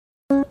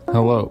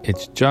Hello,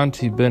 it's John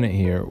T. Bennett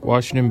here,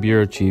 Washington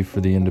Bureau Chief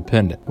for The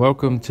Independent.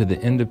 Welcome to The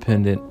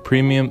Independent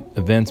Premium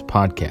Events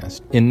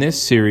Podcast. In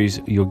this series,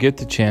 you'll get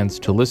the chance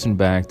to listen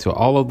back to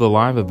all of the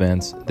live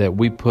events that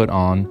we put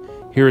on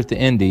here at The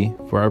Indy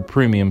for our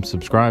premium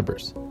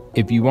subscribers.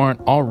 If you aren't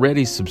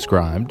already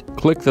subscribed,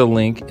 click the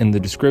link in the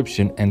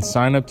description and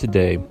sign up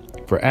today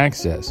for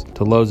access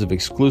to loads of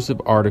exclusive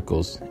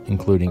articles,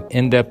 including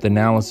in-depth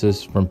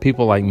analysis from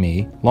people like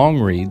me, long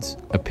reads,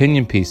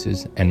 opinion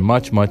pieces, and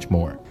much, much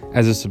more.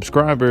 As a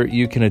subscriber,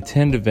 you can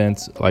attend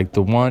events like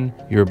the one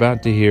you're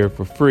about to hear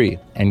for free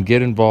and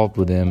get involved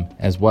with them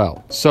as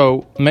well.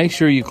 So make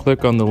sure you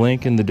click on the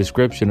link in the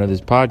description of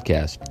this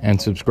podcast and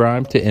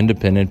subscribe to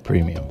Independent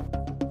Premium.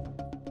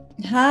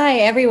 Hi,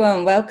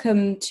 everyone.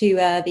 Welcome to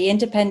the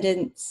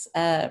Independent's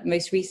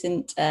most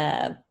recent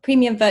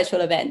premium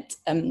virtual event.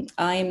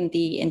 I'm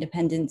the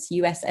Independent's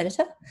US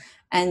editor,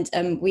 and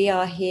we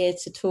are here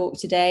to talk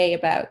today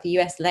about the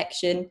US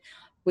election.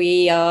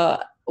 We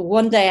are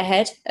one day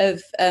ahead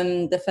of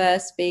the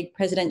first big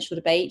presidential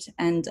debate,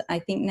 and I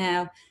think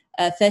now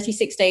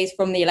 36 days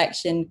from the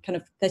election, kind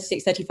of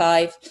 36,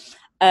 35.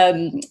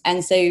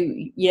 And so,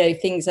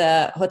 things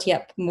are hotting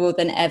up more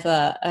than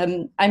ever.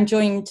 I'm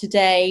joined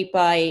today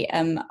by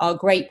our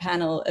great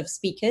panel of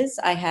speakers.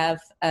 I have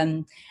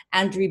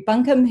Andrew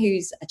Buncombe,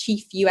 who's a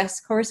chief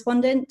US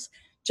correspondent,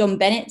 John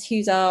Bennett,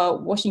 who's our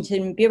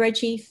Washington bureau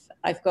chief.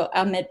 I've got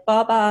Ahmed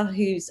Baba,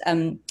 who's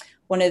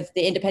one of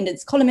the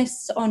Independent's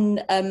columnists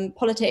on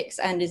politics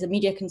and is a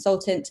media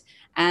consultant,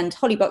 and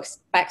Holly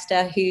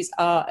Baxter, who's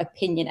our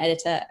opinion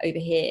editor over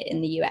here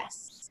in the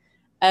US.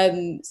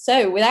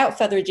 So without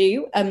further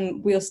ado,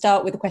 we'll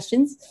start with the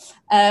questions.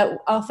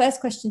 Our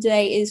first question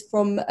today is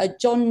from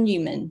John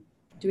Newman.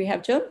 Do we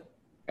have John?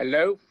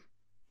 Hello.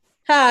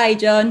 Hi,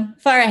 John.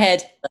 Fire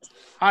ahead.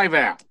 Hi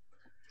there.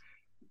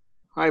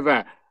 Hi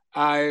there.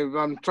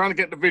 I'm trying to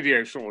get the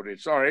video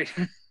sorted. Sorry.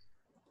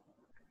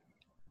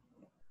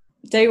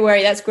 Don't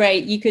worry. That's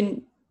great. You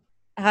can.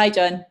 Hi,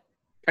 John.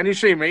 Can you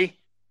see me?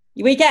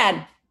 We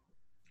can.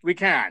 We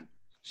can.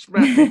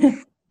 Splendid.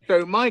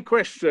 So my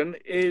question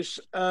is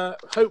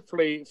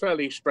hopefully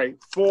fairly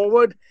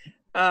straightforward.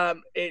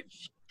 It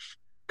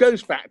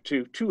goes back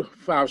to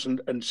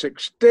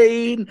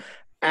 2016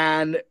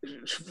 and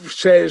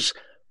says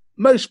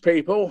most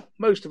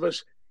of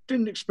us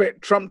didn't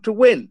expect Trump to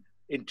win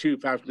in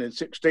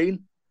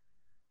 2016.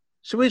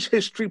 So is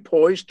history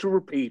poised to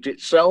repeat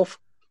itself?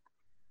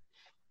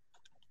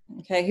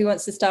 Okay, who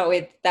wants to start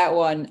with that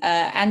one?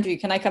 Andrew,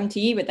 can I come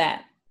to you with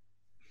that?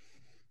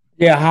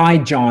 Yeah, hi,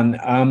 John.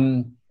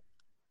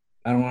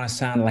 I don't want to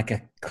sound like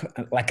a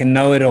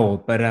know-it-all,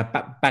 but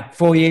back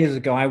 4 years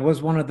ago, I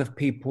was one of the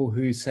people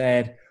who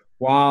said,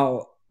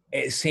 while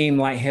it seemed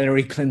like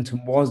Hillary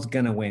Clinton was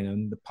going to win,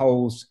 and the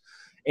polls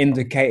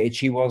indicated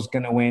she was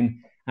going to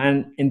win,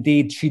 and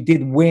indeed she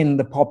did win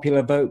the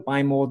popular vote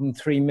by more than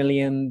 3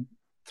 million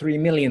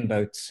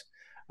votes.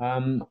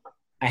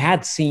 I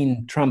had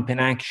seen Trump in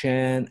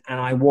action, and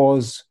I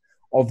was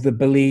of the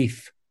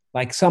belief,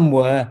 like some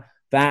were,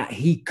 that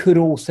he could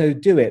also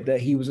do it,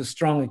 that he was a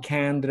stronger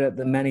candidate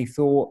than many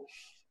thought,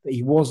 that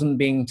he wasn't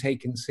being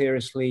taken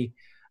seriously,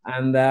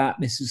 and that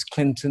Mrs.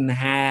 Clinton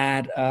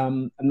had a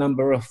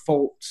number of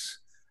faults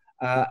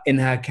in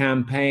her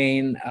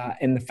campaign,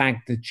 in the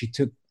fact that she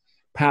took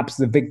perhaps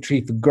the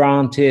victory for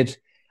granted,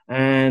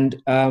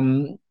 and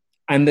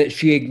that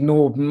she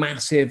ignored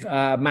massive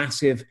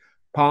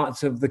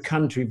parts of the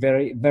country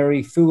very,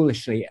 very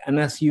foolishly. And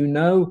as you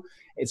know,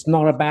 it's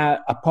not about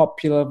a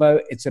popular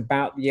vote, it's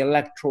about the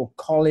Electoral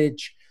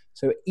College.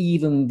 So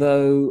even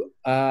though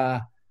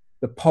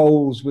the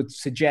polls would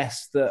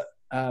suggest that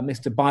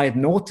Mr.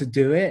 Biden ought to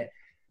do it,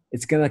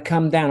 it's going to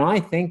come down, I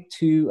think,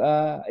 to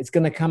a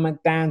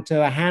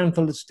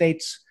handful of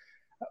states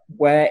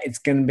where it's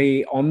going to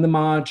be on the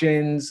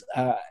margins,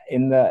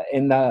 in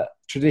the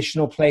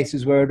traditional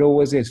places where it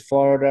always is,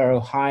 Florida,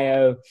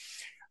 Ohio,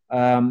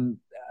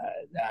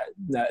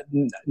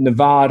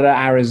 Nevada,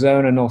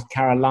 Arizona, North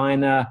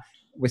Carolina,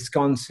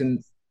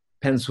 Wisconsin,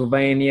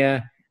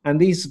 Pennsylvania, and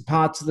these are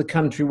parts of the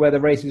country where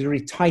the race is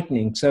really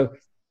tightening. So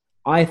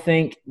I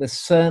think there's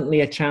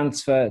certainly a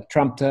chance for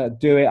Trump to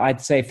do it.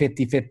 I'd say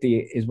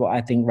 50-50 is what I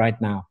think right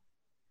now.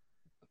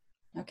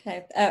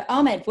 Okay.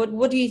 Ahmed,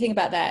 what do you think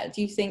about that?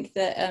 Do you think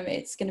that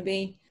it's going to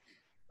be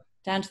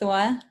down to the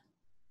wire?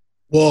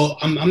 Well,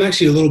 I'm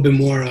actually a little bit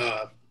more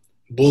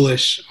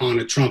bullish on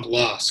a Trump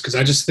loss, because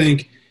I just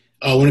think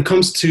when it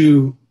comes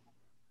to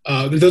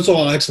those are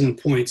all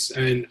excellent points,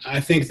 and I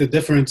think the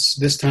difference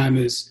this time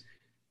is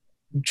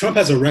Trump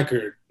has a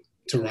record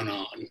to run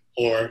on,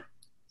 or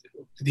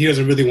he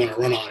doesn't really want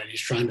to run on it. He's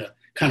trying to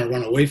kind of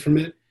run away from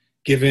it,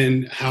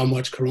 given how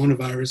much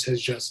coronavirus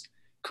has just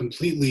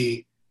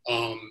completely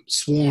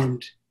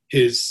swarmed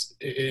his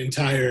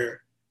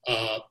entire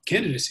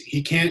candidacy.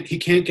 He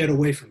can't get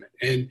away from it.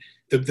 And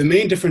the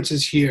main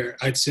differences here,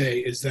 I'd say,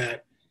 is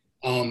that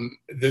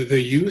the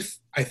youth,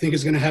 I think,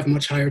 is going to have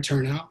much higher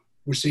turnout.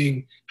 We're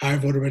seeing higher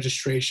voter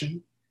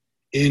registration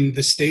in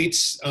the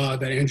states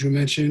that Andrew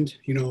mentioned,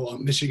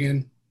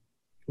 Michigan,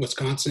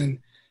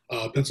 Wisconsin.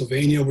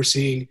 Pennsylvania, we're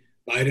seeing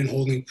Biden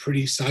holding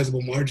pretty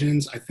sizable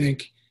margins. I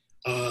think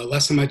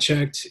last time I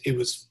checked, it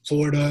was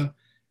Florida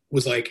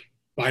was like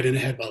Biden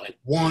ahead by like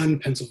 1,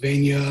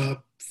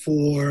 Pennsylvania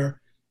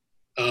 4,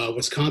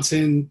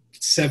 Wisconsin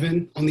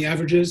 7 on the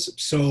averages.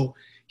 So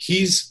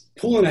he's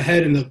pulling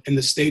ahead in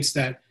the states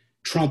that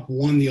Trump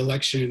won the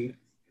election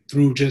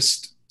through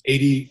just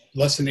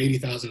less than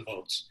 80,000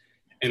 votes.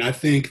 And I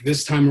think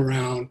this time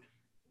around,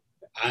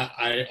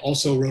 I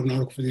also wrote an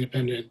article for The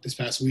Independent this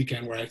past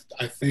weekend where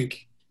I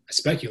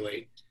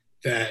speculate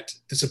that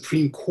the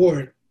Supreme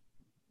Court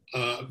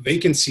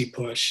vacancy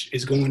push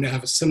is going to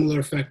have a similar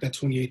effect that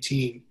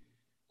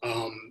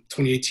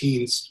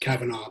 2018's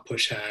Kavanaugh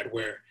push had,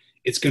 where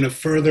it's going to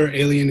further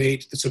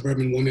alienate the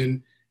suburban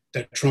woman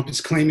that Trump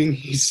is claiming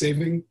he's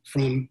saving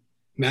from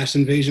mass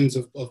invasions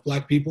of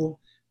Black people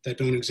that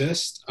don't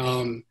exist.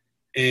 And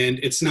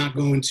it's not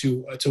going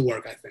to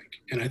work, I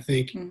think. And I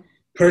think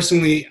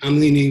personally, I'm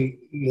leaning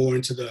more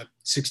into the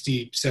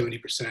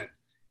 60-70%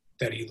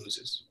 that he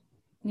loses.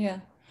 Yeah.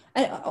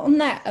 And on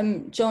that,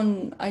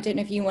 John, I don't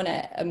know if you want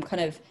to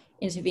kind of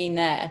intervene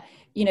there.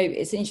 You know,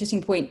 it's an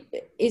interesting point.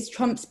 Is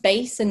Trump's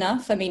base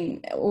enough? I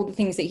mean, all the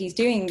things that he's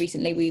doing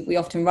recently, we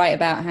often write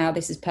about how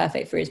this is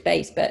perfect for his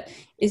base, but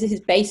is his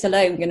base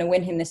alone going to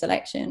win him this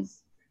election?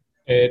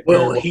 I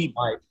think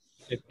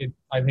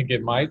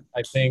it might.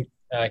 I think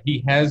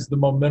he has the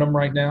momentum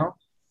right now.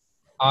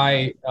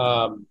 I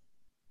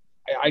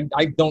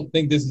don't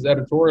think this is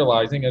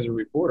editorializing as a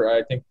reporter.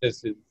 I think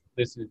this is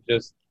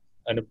just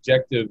an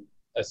objective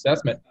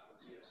assessment.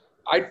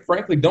 I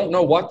frankly don't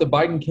know what the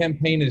Biden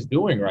campaign is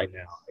doing right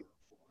now.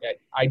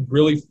 I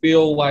really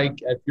feel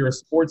like if you're a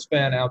sports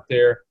fan out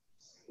there,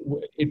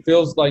 it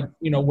feels like,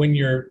 you know, when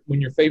your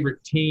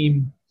favorite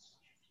team,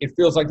 it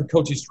feels like the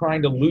coach is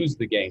trying to lose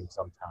the game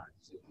sometimes.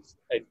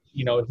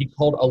 You know, he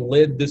called a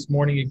lid this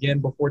morning again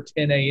before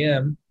 10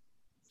 a.m.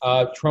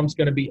 Trump's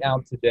going to be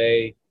out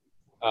today.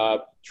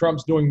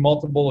 Trump's doing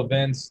multiple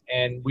events,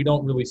 and we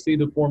don't really see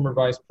the former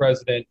vice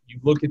president.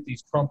 You look at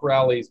these Trump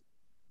rallies,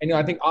 and you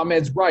know, I think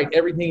Ahmed's right.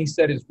 Everything he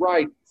said is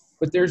right,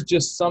 but there's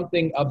just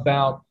something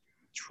about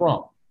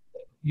Trump.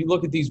 You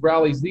look at these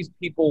rallies, these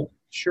people,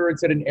 sure,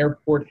 it's at an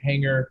airport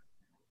hangar.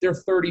 They're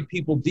 30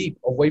 people deep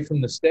away from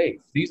the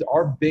stage. These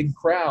are big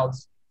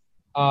crowds.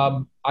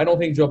 I don't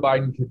think Joe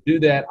Biden could do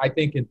that. I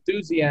think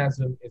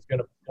enthusiasm is going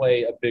to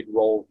play a big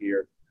role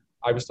here.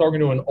 I was talking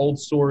to an old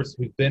source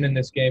who's been in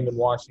this game in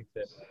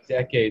Washington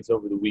decades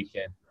over the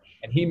weekend,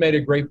 and he made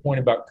a great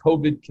point about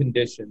COVID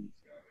conditions.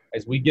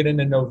 As we get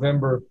into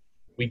November,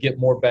 we get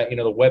more bad,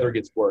 the weather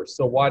gets worse.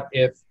 So what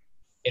if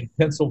in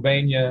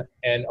Pennsylvania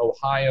and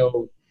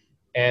Ohio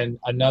and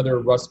another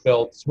Rust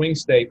Belt swing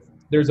state,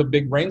 there's a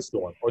big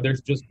rainstorm or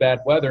there's just bad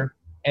weather,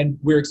 and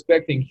we're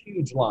expecting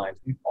huge lines.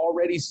 We've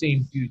already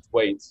seen huge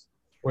waits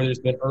where there's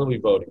been early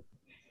voting.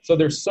 So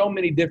there's so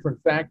many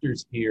different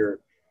factors here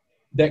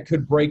that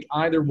could break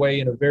either way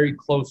in a very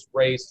close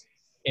race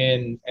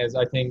in, as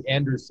I think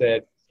Andrew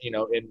said, in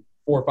 4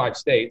 or 5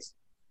 states.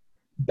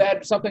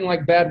 Something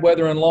like bad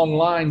weather and long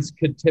lines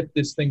could tip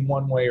this thing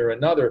one way or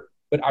another.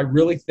 But I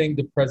really think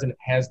the president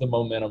has the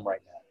momentum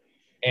right now.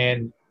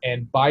 And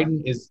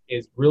Biden is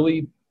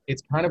really,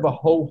 it's kind of a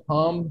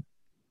ho-hum.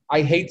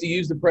 I hate to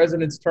use the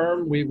president's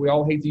term. We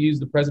all hate to use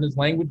the president's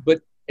language, but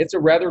it's a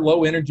rather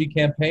low energy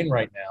campaign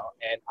right now.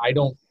 And I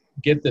don't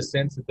get the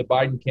sense that the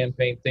Biden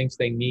campaign thinks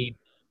they need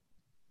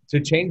to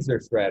change their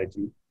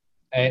strategy.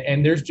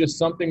 And there's just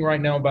something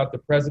right now about the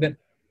president,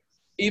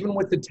 even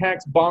with the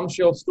tax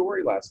bombshell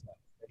story last night.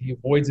 He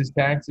avoids his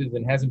taxes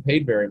and hasn't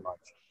paid very much.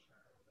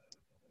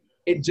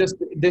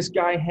 This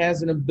guy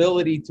has an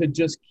ability to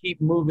just keep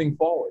moving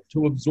forward,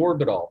 to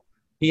absorb it all.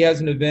 He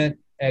has an event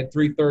at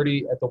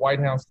 3:30 at the White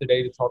House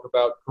today to talk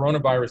about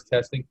coronavirus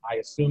testing. I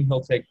assume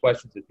he'll take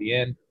questions at the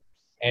end,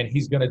 and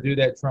he's going to do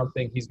that Trump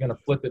thing. He's going to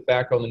flip it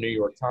back on the New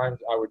York Times,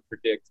 I would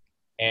predict.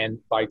 And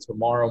by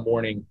tomorrow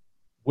morning,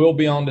 we'll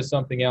be on to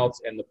something else,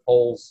 and the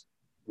polls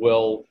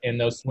will, in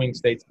those swing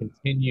states,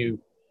 continue.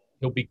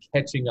 He'll be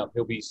catching up.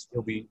 He'll be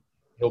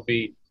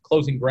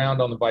closing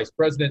ground on the vice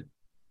president.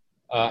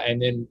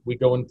 And then we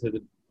go into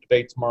the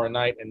debate tomorrow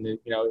night, and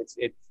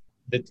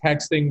the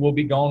texting will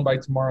be gone by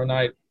tomorrow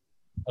night,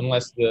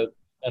 unless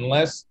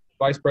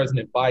Vice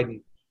President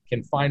Biden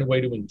can find a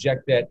way to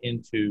inject that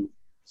into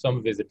some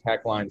of his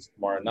attack lines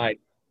tomorrow night.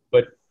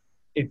 But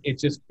it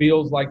just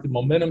feels like the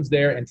momentum's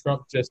there, and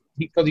Trump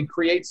because he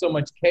creates so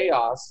much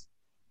chaos,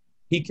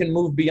 he can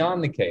move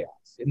beyond the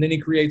chaos, and then he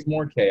creates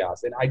more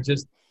chaos. And I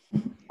just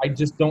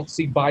don't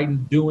see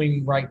Biden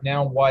doing right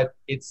now what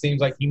it seems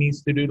like he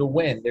needs to do to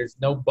win. There's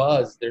no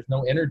buzz. There's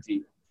no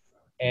energy.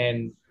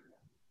 And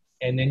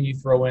then you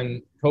throw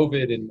in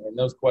COVID and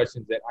those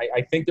questions that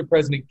I think the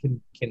president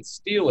can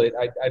steal it.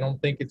 I don't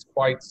think it's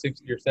quite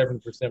 60 or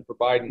 70% for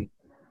Biden.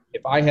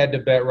 If I had to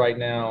bet right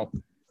now,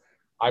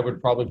 I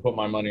would probably put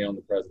my money on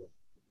the president.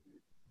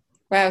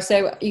 Wow.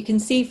 So you can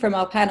see from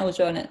our panel,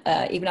 John,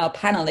 even our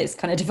panel is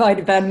kind of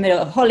divided down the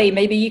middle. Holly,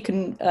 maybe you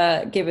can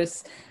give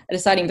us a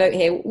deciding vote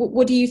here.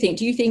 What do you think?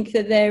 Do you think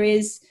that there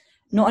is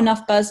not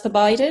enough buzz for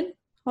Biden,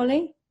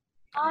 Holly?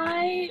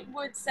 I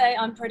would say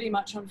I'm pretty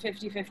much on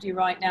 50-50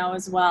 right now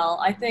as well.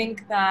 I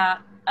think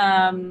that,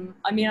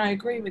 I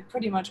agree with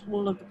pretty much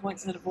all of the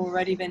points that have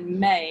already been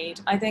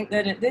made. I think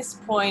that at this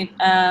point,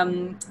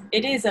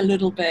 it is a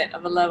little bit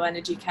of a low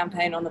energy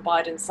campaign on the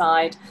Biden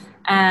side.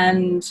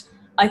 And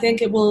I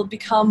think it will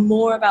become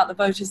more about the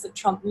voters that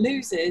Trump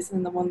loses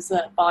than the ones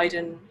that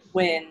Biden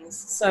wins.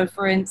 So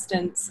for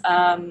instance,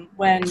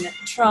 when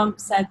Trump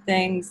said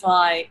things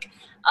like,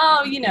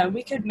 oh,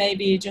 we could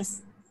maybe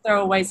just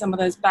throw away some of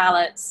those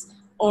ballots.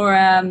 Or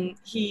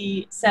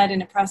he said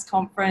in a press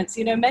conference,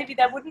 maybe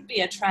there wouldn't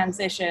be a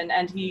transition.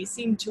 And he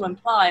seemed to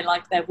imply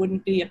like there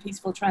wouldn't be a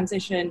peaceful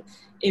transition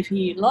if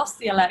he lost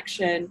the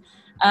election.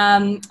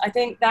 I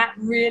think that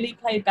really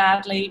played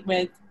badly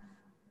with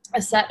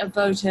a set of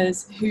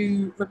voters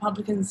who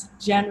Republicans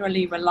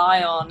generally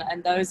rely on,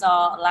 and those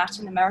are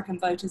Latin American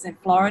voters in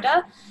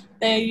Florida.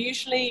 They're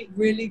usually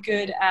really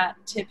good at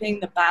tipping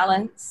the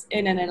balance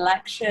in an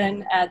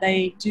election.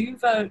 They do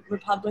vote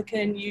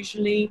Republican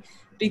usually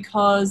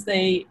because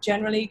they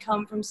generally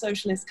come from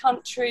socialist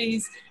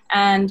countries,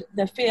 and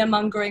the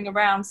fear-mongering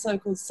around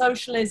so-called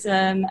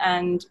socialism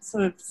and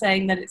sort of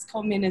saying that it's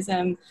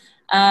communism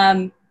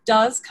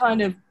does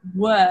kind of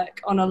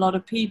work on a lot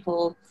of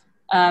people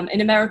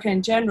in America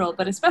in general,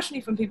 but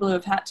especially from people who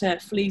have had to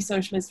flee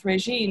socialist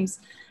regimes.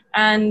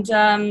 And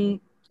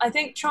I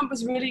think Trump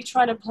was really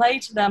trying to play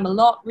to them a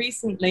lot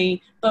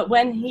recently, but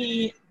when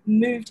he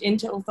moved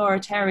into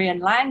authoritarian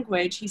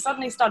language, he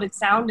suddenly started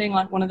sounding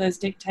like one of those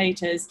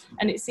dictators.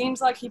 And it seems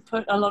like he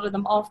put a lot of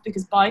them off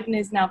because Biden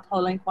is now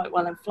polling quite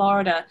well in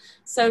Florida.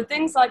 So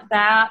things like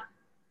that.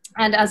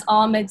 And as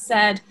Ahmed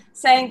said,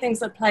 saying things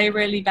that play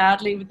really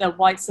badly with the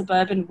white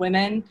suburban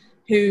women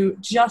who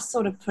just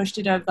sort of pushed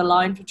it over the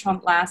line for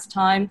Trump last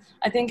time.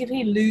 I think if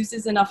he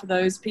loses enough of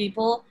those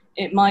people,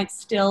 it might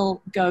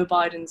still go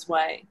Biden's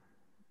way.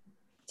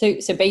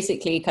 So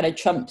basically kind of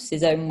Trump's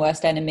his own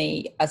worst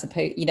enemy, as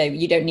opposed, you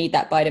don't need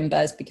that Biden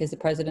buzz because the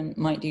president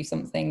might do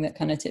something that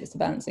kind of tips the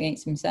balance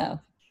against himself.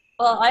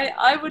 Well,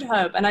 I would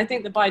hope. And I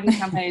think the Biden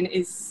campaign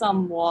is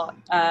somewhat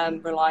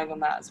relying on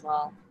that as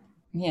well.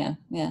 Yeah.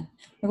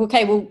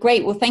 Okay, well,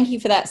 great. Well, thank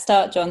you for that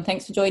start, John.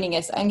 Thanks for joining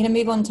us. I'm going to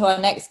move on to our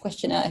next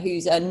questioner,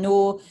 who's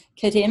Noor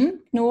Kadim.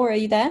 Noor, are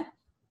you there?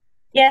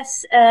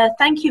 Yes,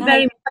 thank you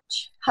very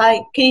much. Hi,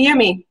 can you hear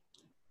me?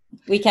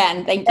 We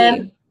can, thank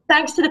you.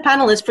 Thanks to the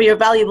panelists for your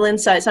valuable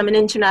insights. I'm an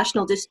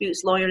international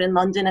disputes lawyer in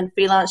London and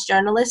freelance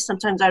journalist.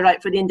 Sometimes I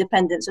write for The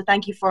Independent, so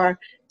thank you to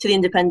The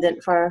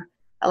Independent for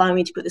allowing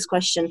me to put this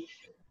question.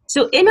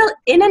 So in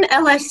an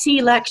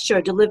LSE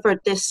lecture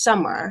delivered this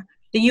summer,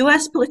 the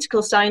US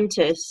political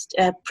scientist,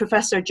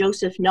 Professor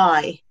Joseph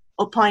Nye,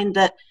 opined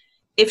that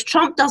if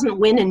Trump doesn't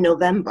win in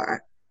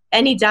November,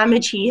 any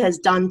damage he has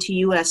done to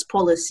US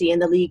policy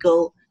and the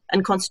legal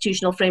and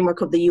constitutional framework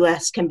of the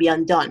US can be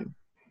undone.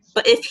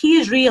 But if he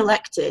is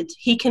re-elected,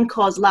 he can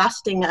cause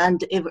lasting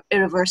and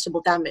irreversible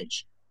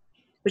damage,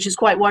 which is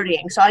quite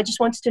worrying. So I just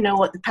wanted to know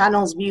what the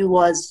panel's view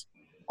was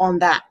on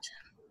that.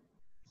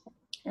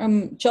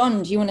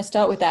 John, do you want to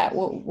start with that?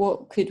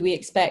 What could we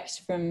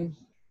expect from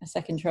a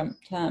second Trump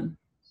term?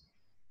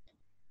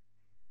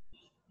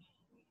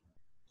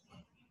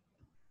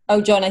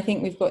 Oh, John, I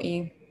think we've got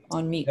you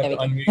on mute. There we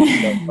go.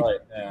 Unmute,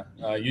 right,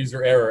 yeah.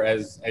 User error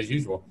as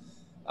usual.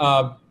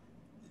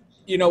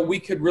 We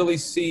could really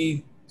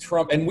see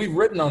Trump, and we've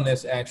written on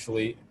this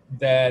actually,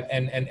 that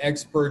and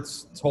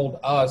experts told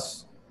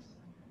us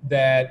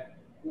that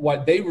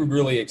what they would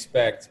really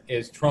expect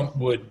is Trump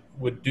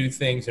would do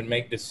things and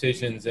make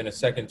decisions in a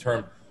second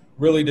term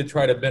really to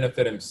try to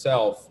benefit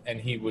himself, and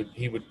he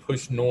would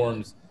push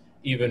norms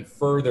even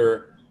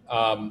further,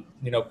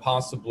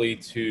 possibly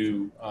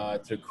to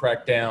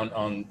crack down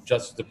on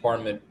Justice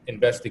Department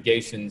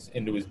investigations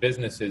into his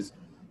businesses.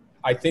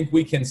 I think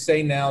we can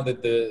say now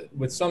that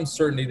with some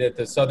certainty that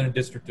the Southern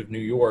District of New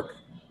York,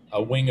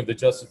 a wing of the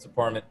Justice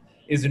Department,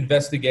 is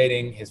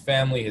investigating his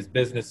family, his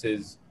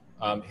businesses,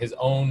 his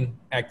own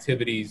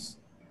activities.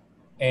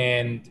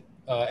 And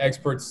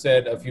experts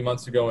said a few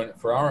months ago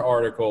for our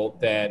article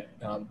that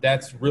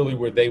that's really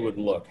where they would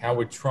look. How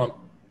would Trump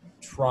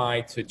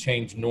try to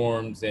change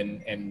norms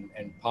and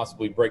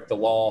possibly break the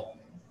law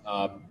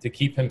to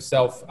keep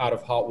himself out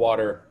of hot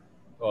water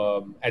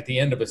at the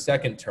end of a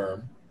second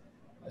term?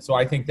 So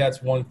I think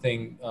that's one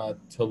thing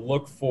to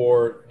look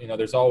for.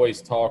 There's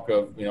always talk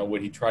of,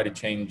 would he try to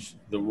change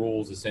the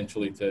rules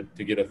essentially to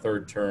get a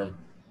third term?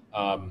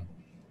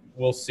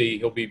 We'll see.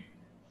 He'll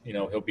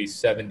be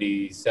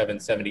 77,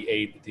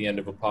 78 at the end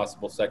of a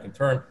possible second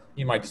term.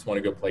 He might just want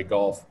to go play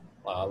golf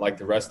like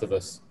the rest of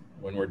us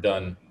when we're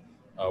done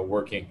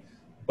working.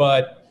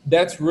 But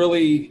that's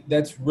really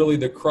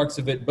the crux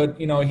of it. But,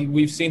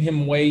 we've seen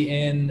him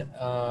weigh in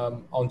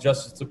on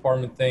Justice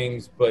Department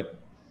things, but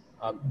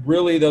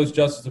really those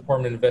Justice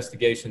Department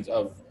investigations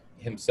of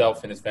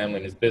himself and his family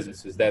and his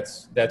businesses,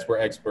 that's where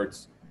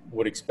experts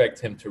would expect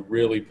him to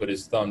really put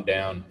his thumb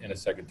down in a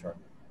second term.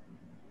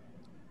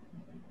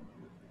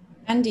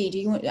 Andrew, do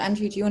you want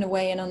to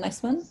weigh in on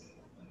this one?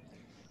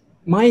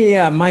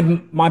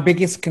 My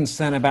biggest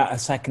concern about a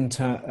second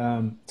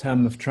term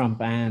of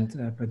Trump and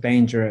the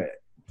danger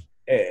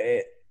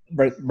it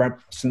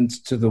represents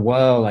to the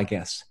world, I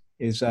guess,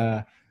 is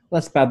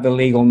less about the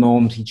legal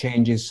norms he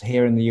changes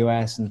here in the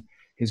US and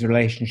his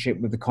relationship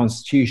with the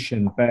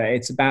Constitution, but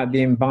it's about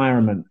the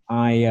environment.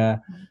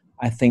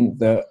 I think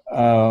that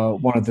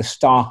one of the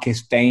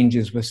starkest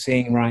dangers we're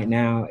seeing right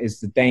now is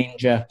the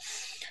danger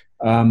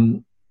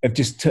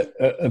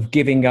of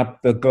giving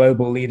up the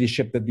global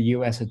leadership that the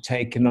US had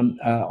taken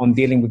on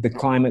dealing with the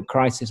climate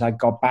crisis. I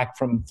got back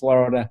from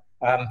Florida,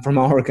 from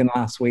Oregon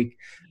last week,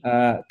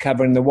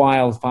 covering the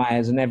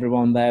wildfires, and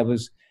everyone there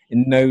was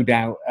in no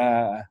doubt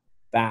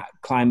that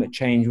climate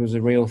change was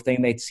a real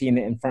thing. They'd seen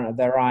it in front of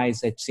their eyes.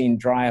 They'd seen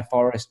drier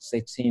forests.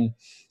 They'd seen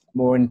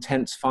more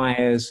intense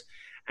fires.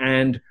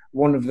 And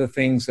one of the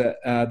things that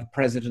the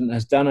president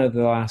has done over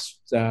the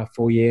last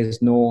 4 years,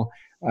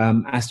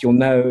 as you'll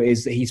know,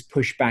 is that he's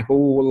pushed back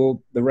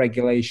all the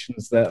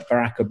regulations that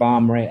Barack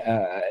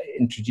Obama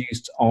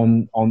introduced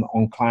on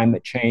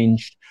climate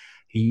change.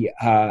 He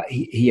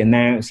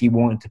announced he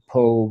wanted to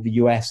pull the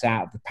US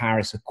out of the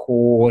Paris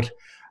Accord.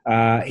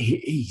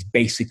 He's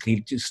basically,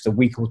 just a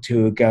week or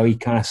two ago, he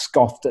kind of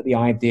scoffed at the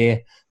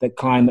idea that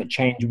climate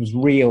change was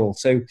real.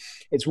 So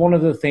it's one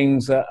of the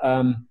things that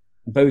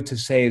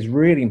voters say is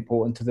really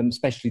important to them,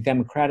 especially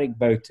Democratic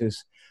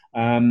voters,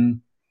 and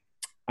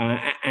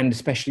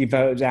especially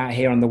voters out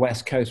here on the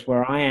West Coast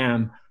where I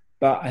am.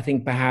 But I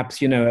think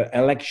perhaps,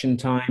 election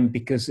time,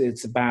 because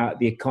it's about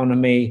the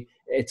economy,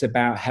 it's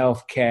about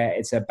healthcare,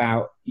 it's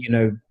about,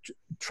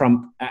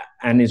 Trump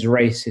and his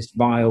racist,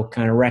 vile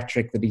kind of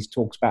rhetoric that he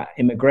talks about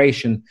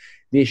immigration.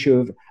 The issue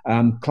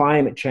of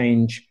climate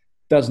change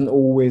doesn't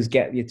always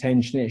get the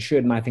attention it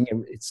should. And I think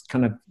it's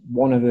kind of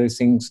one of those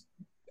things,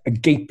 a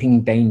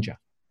gaping danger.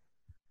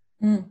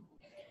 Mm.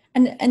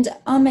 And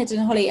Ahmed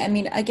and Holly, I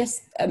mean, I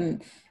guess,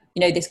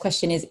 this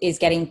question is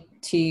getting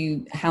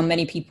to how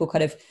many people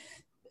kind of,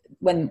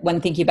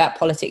 when thinking about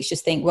politics,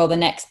 just think, well, the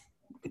next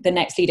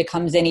leader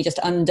comes in, he just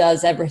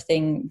undoes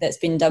everything that's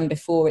been done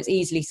before. It's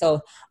easily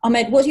solved.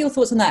 Ahmed, what are your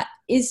thoughts on that?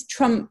 Is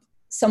Trump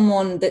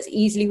someone that's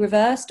easily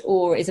reversed,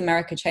 or is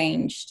America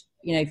changed,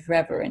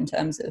 forever in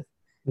terms of?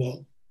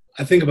 Well,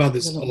 I think about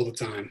this all the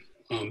time.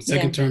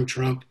 Second term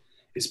Trump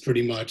is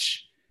pretty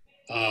much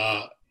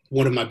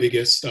one of my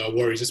biggest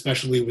worries,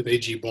 especially with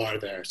AG Barr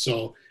there.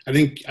 So I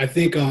think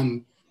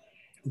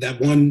that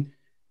one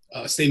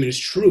statement is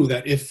true,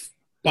 that if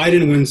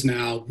Biden wins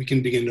now, we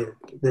can begin to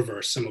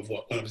reverse some of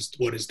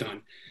what is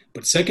done.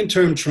 But second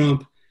term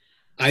Trump,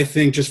 I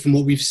think, just from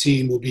what we've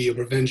seen, will be a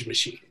revenge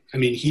machine. I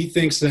mean, he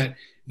thinks that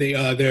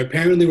they're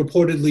apparently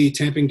reportedly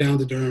tamping down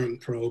the Durham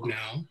probe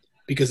now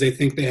because they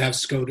think they have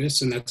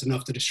SCOTUS, and that's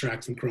enough to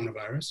distract from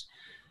coronavirus.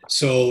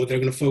 So they're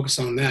going to focus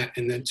on that.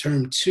 And then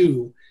term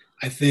two,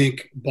 I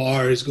think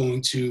Barr is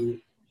going to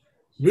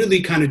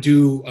really kind of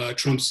do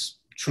Trump's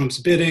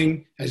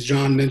bidding, as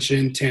John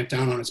mentioned, tamp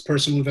down on his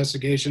personal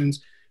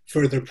investigations,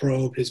 further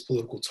probe his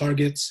political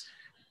targets.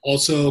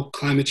 Also,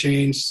 climate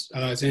change,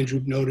 as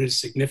Andrew noted,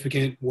 is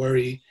significant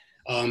worry.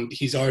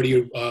 He's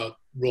already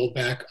rolled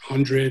back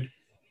 100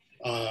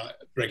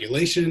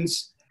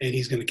 regulations, and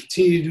he's going to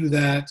continue to do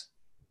that.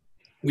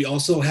 We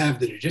also have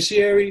the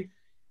judiciary.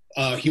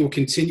 He will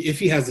continue, if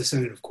he has the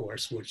Senate, of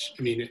course, which,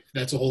 I mean,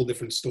 that's a whole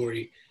different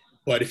story.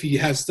 But if he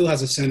still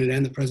has a Senate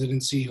and the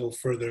presidency, he'll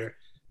further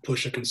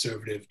push a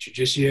conservative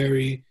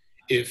judiciary.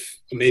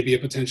 If maybe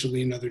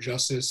potentially another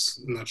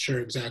justice, I'm not sure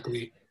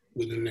exactly,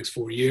 within the next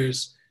 4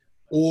 years.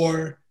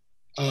 Or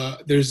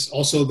there's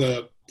also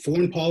the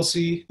foreign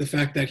policy, the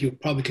fact that he'll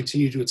probably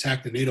continue to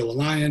attack the NATO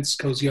alliance,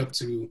 cozy up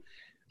to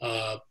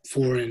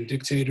foreign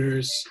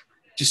dictators,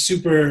 just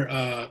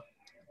super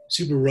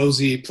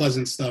rosy,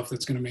 pleasant stuff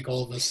that's going to make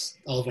all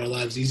of our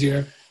lives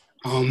easier.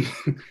 And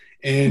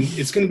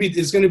it's going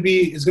to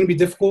be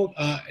difficult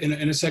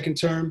in a second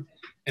term.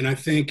 And I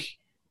think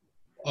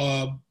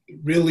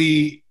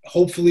really,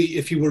 hopefully,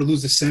 if he were to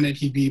lose the Senate,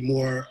 he'd be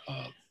more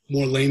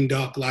lame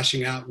duck,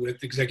 lashing out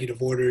with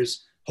executive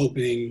orders,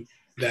 hoping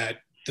that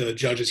the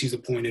judges he's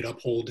appointed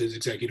uphold his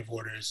executive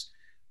orders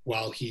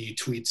while he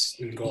tweets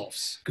and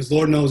golfs. Because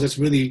Lord knows that's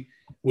really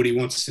what he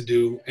wants to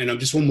do. And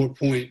just one more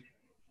point,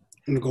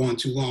 I'm going to go on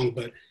too long,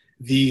 but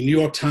the New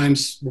York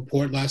Times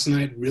report last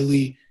night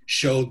really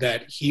showed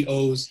that he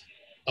owes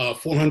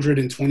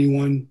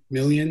 $421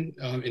 million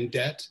in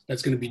debt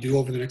that's going to be due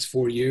over the next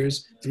 4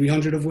 years,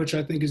 300 of which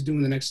I think is due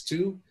in the next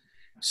 2.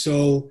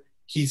 So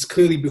he's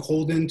clearly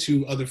beholden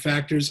to other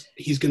factors.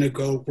 He's going to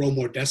grow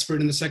more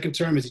desperate in the second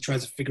term as he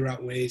tries to figure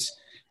out ways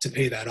to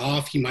pay that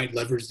off. He might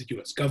leverage the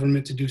U.S.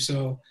 government to do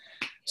so.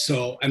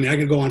 So, I mean, I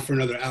could go on for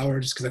another hour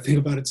just because I think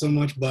about it so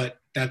much, but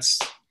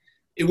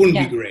it wouldn't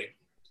be great.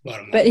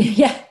 But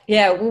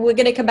well, we're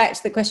going to come back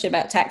to the question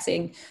about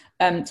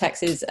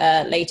taxes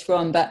later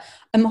on. But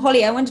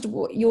Holly, I wondered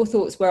what your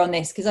thoughts were on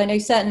this, because I know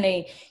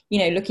certainly,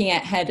 looking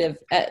ahead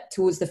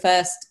towards the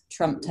first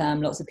Trump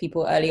term, lots of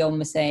people early on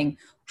were saying,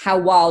 how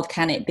wild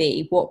can it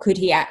be? What could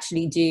he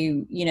actually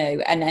do?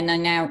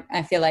 And now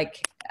I feel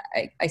like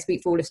I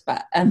speak for all of us,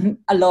 but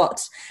a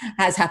lot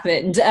has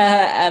happened,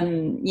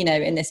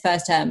 in this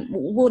first term.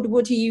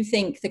 What do you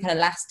think the kind of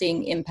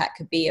lasting impact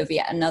could be of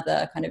yet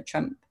another kind of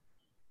Trump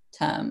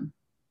term?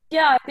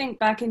 Yeah, I think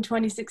back in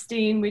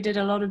 2016, we did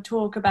a lot of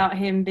talk about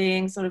him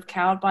being sort of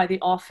cowed by the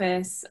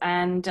office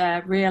and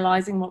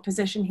realizing what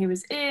position he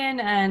was in,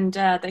 and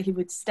that he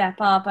would step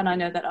up. And I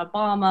know that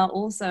Obama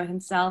also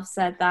himself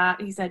said that.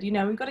 He said,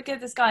 we've got to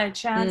give this guy a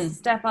chance to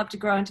step up, to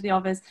grow into the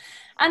office.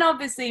 And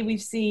obviously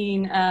we've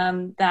seen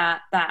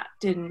that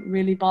didn't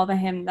really bother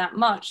him that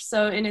much.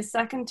 So in his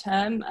second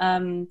term,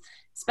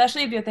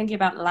 especially if you're thinking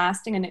about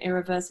lasting and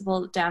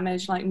irreversible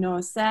damage, like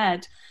Noor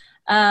said,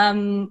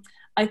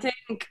 I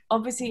think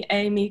obviously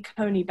Amy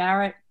Coney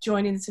Barrett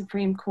joining the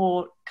Supreme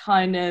Court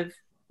kind of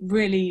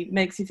really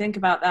makes you think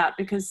about that,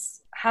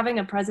 because having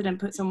a president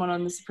put someone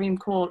on the Supreme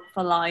Court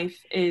for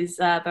life is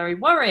very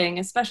worrying,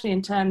 especially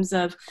in terms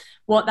of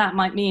what that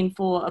might mean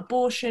for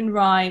abortion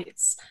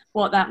rights,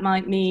 what that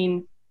might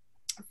mean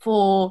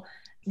for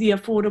the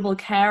Affordable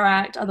Care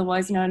Act,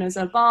 otherwise known as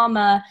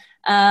Obama.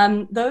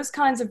 Those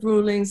kinds of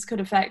rulings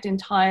could affect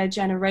entire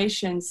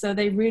generations. So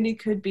they really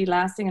could be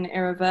lasting and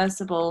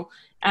irreversible.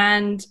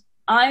 And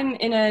I'm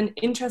in an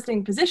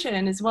interesting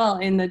position as well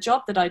in the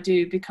job that I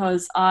do,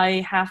 because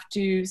I have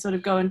to sort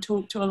of go and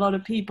talk to a lot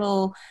of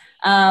people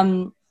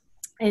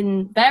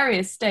in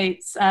various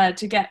states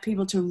to get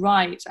people to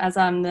write, as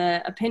I'm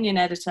the opinion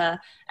editor.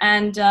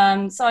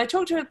 And so I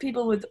talk to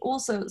people with all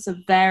sorts of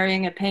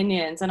varying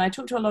opinions, and I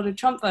talk to a lot of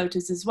Trump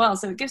voters as well.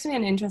 So it gives me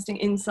an interesting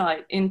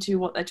insight into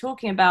what they're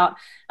talking about.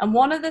 And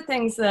one of the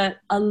things that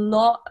a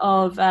lot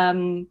of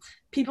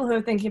people who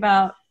are thinking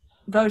about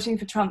voting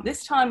for Trump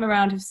this time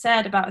around have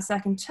said about a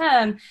second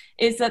term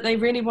is that they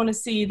really want to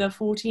see the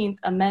 14th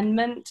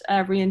Amendment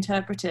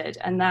reinterpreted.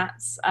 And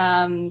that's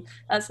an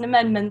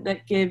amendment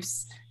that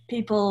gives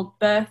people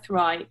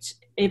birthright,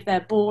 if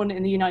they're born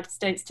in the United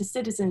States, to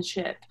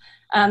citizenship.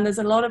 There's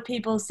a lot of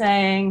people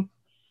saying,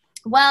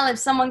 well, if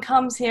someone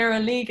comes here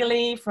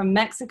illegally from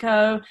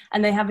Mexico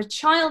and they have a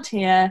child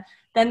here,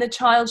 then the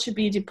child should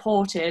be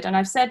deported. And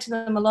I've said to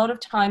them a lot of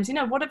times,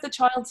 what if the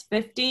child's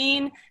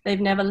 15, they've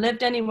never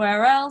lived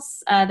anywhere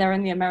else, they're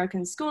in the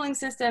American schooling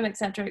system, et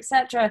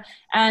cetera,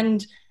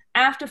 and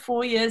after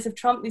 4 years of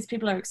Trump, these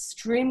people are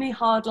extremely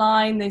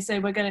hardline. They say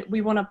we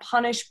want to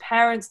punish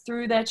parents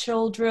through their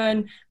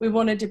children. We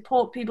want to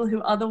deport people who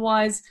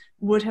otherwise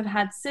would have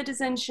had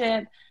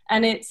citizenship.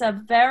 And it's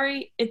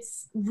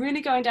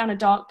really going down a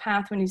dark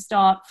path when you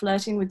start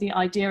flirting with the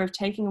idea of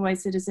taking away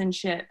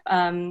citizenship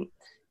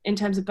in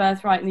terms of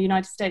birthright in the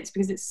United States,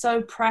 because it's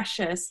so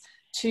precious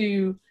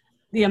to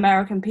the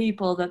American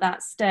people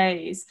that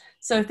stays.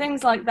 So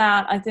things like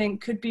that, I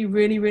think, could be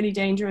really, really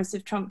dangerous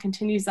if Trump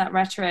continues that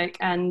rhetoric,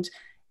 and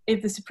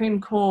if the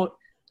Supreme Court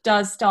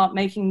does start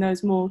making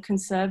those more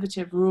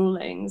conservative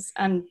rulings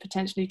and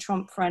potentially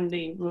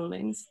Trump-friendly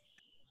rulings.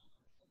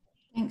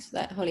 Thanks for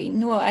that, Holly.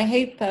 Noor, I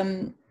hope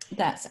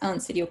that's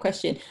answered your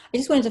question. I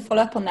just wanted to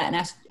follow up on that and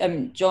ask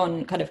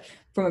John, kind of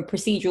from a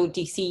procedural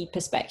DC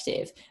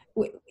perspective,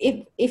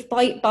 if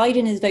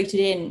Biden is voted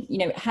in,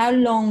 how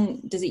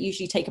long does it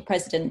usually take a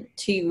president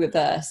to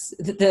reverse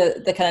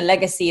the kind of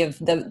legacy of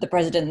the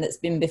president that's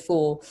been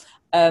before,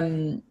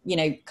 kind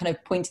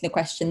of pointing the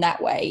question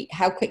that way?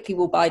 How quickly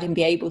will Biden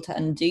be able to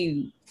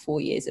undo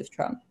 4 years of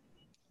Trump?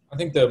 I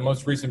think the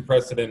most recent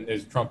precedent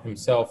is Trump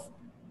himself,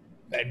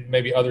 and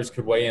maybe others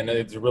could weigh in.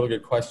 It's a really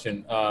good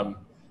question.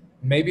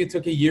 Maybe it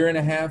took a year and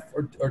a half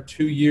or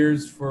 2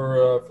 years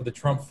for the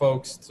Trump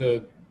folks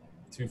to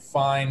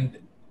find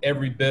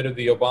every bit of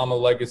the Obama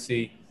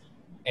legacy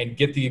and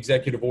get the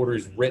executive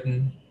orders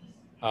written.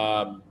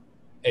 And,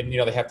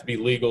 they have to be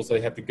legal, so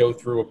they have to go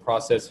through a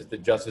process at the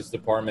Justice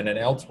Department and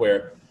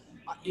elsewhere.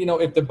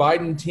 If the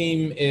Biden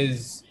team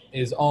is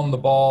on the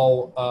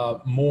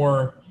ball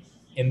more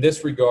in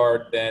this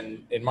regard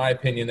than, in my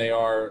opinion, they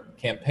are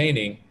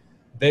campaigning,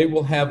 they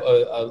will have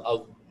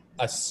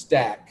a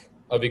stack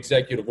of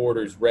executive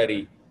orders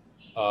ready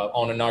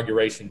on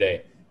Inauguration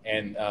Day.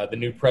 And the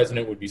new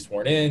president would be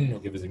sworn in. He'll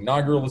give his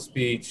inaugural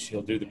speech.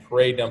 He'll do the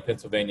parade down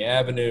Pennsylvania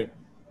Avenue.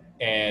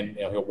 And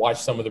he'll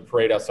watch some of the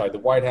parade outside the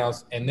White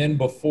House. And then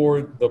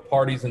before the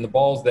parties and the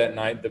balls that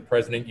night, the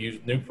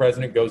new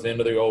president goes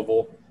into the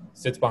Oval,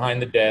 sits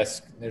behind the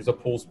desk. There's a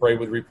pool spray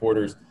with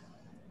reporters.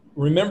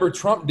 Remember,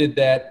 Trump did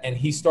that, and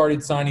he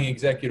started signing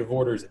executive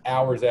orders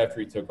hours after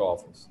he took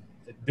office,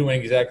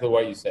 doing exactly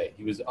what you say.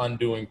 He was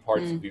undoing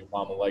parts of the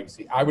Obama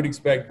legacy. I would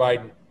expect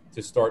Biden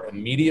to start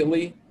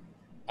immediately.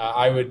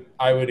 I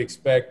would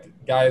expect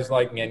guys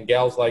like me and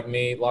gals like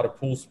me, a lot of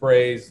pool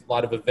sprays, a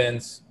lot of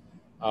events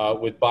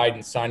with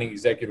Biden signing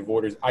executive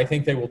orders. I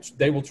think they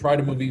will try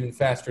to move even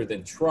faster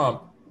than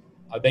Trump.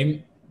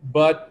 They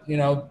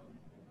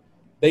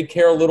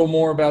care a little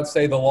more about,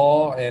 say, the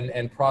law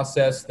and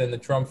process than the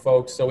Trump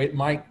folks. So it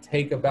might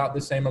take about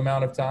the same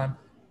amount of time,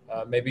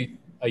 maybe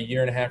a year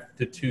and a half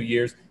to 2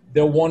 years.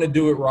 They'll want to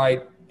do it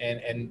right,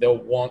 and they'll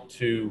want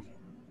to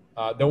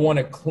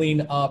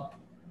clean up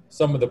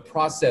some of the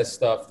process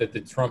stuff that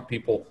the Trump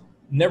people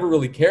never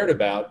really cared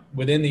about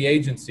within the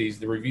agencies,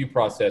 the review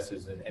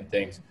processes and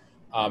things.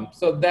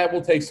 So that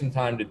will take some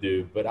time to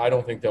do, but I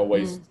don't think they'll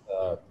waste.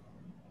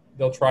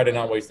 They'll try to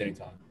not waste any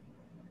time.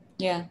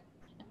 Yeah.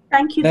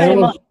 Thank you very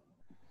much.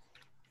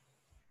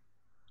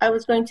 I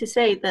was going to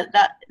say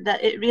that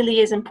it really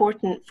is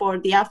important for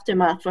the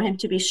aftermath for him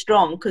to be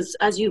strong, because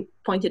as you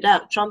pointed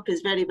out, Trump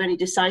is very, very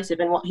decisive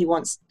in what he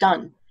wants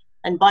done.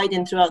 And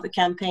Biden throughout the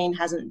campaign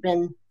hasn't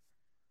been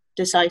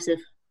decisive.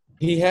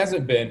 He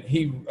hasn't been.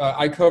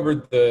 I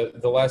covered the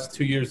last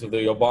 2 years of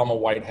the Obama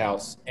White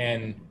House,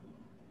 and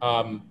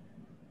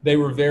they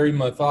were very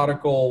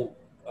methodical.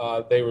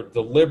 They were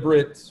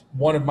deliberate.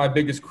 One of my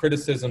biggest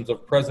criticisms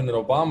of President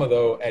Obama,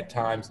 though, at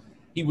times,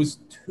 he was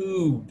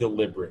too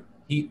deliberate.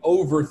 He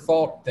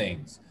overthought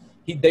things.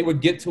 They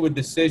would get to a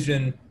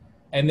decision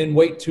and then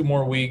wait 2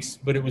 more weeks,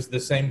 but it was the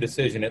same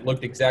decision. It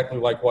looked exactly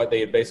like what they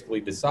had basically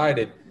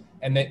decided,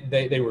 and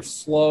they were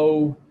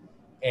slow,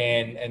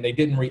 and they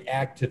didn't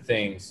react to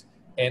things.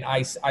 And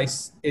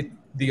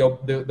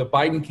the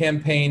Biden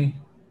campaign,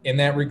 in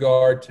that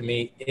regard, to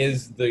me,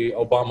 is the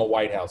Obama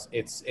White House.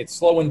 It's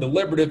slow and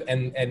deliberative,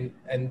 and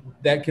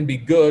that can be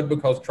good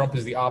because Trump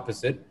is the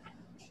opposite,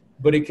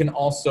 but it can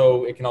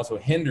also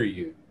hinder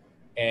you.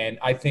 And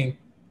I think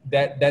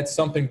that's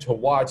something to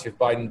watch if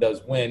Biden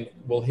does win.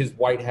 Will his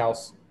White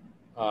House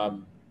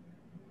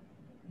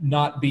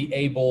not be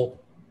able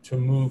to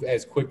move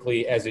as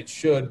quickly as it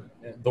should?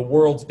 The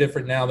world's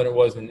different now than it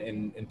was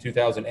in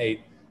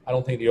 2008. I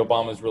don't think the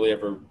Obamas really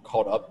ever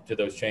caught up to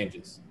those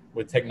changes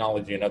with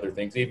technology and other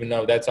things, even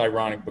though that's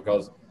ironic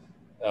because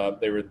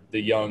they were the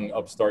young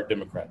upstart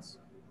Democrats.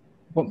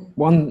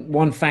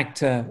 One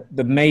factor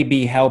that may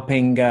be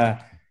helping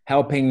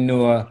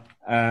Noor,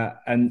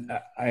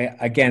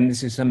 again,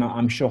 this is something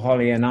I'm sure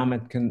Holly and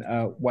Ahmed can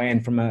weigh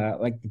in from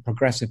the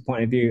progressive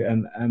point of view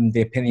and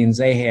the opinions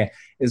they hear,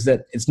 is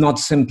that it's not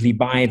simply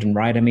Biden,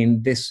 right? I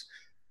mean, this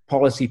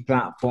policy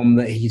platform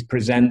that he's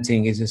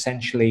presenting is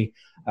essentially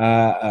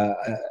a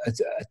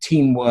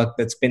teamwork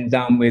that's been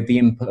done with the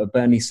input of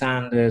Bernie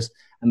Sanders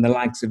and the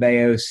likes of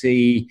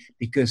AOC,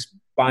 because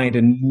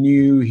Biden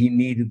knew he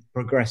needed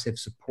progressive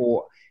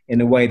support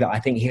in a way that I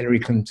think Hillary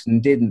Clinton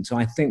didn't. So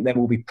I think there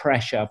will be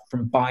pressure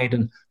from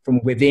Biden from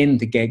within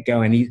to get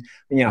going.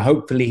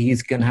 Hopefully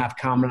he's going to have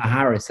Kamala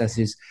Harris as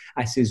his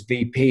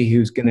VP,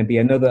 who's going to be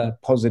another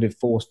positive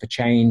force for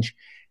change.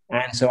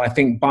 And so I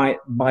think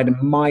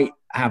Biden might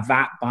have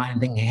that behind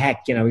thinking,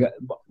 heck, we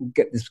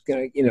get this,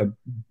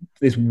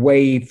 this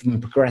wave from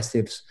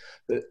progressives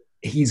that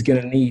he's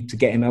going to need to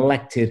get him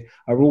elected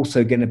are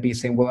also going to be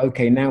saying, well,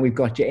 okay, now we've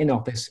got you in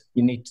office,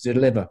 you need to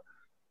deliver.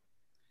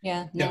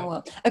 Yeah, no,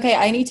 well. Okay,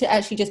 I need to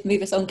actually just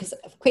move us on because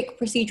a quick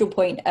procedural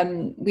point.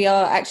 We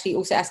are actually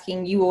also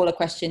asking you all a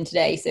question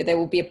today. So there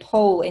will be a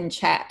poll in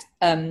chat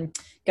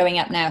going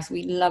up now. So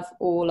we love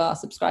all our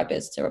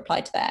subscribers to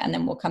reply to that, and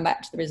then we'll come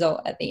back to the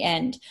result at the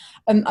end.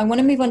 I want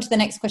to move on to the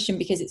next question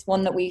because it's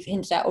one that we've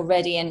hinted at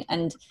already,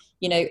 and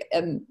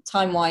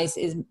time-wise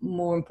is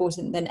more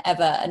important than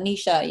ever.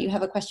 Anisha, you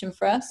have a question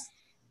for us?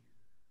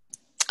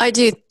 I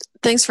do.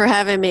 Thanks for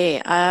having me.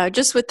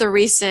 Just with the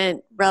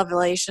recent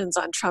revelations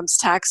on Trump's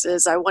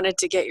taxes, I wanted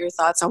to get your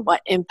thoughts on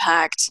what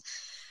impact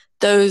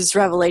those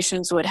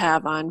revelations would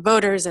have on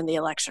voters and the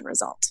election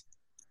result.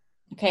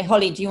 Okay,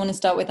 Holly, do you want to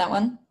start with that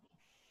one?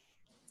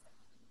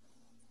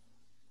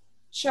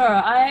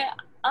 Sure.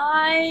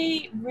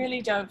 I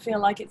really don't feel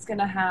like it's going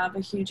to have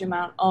a huge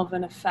amount of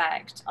an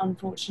effect,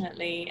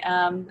 unfortunately.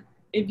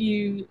 If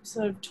you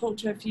sort of talk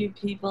to a few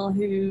people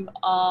who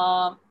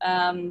are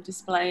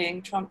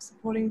displaying Trump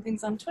supporting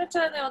things on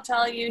Twitter, they'll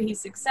tell you he's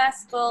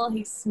successful,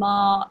 he's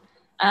smart.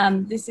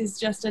 This is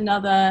just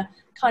another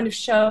kind of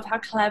show of how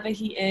clever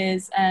he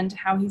is and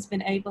how he's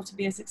been able to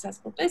be a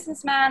successful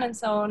businessman and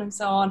so on and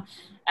so on.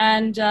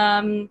 And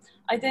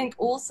I think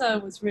also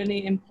what's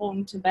really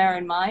important to bear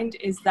in mind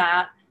is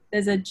that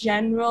there's a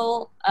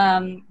general,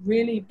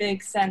 really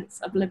big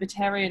sense of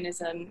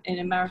libertarianism in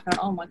America.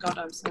 Oh my God,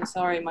 I'm so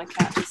sorry. My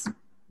cat just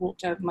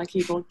walked over my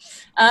keyboard.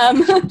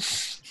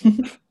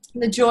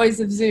 The joys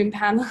of Zoom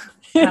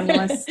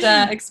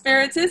panelist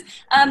experiences.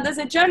 There's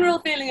a general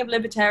feeling of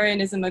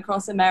libertarianism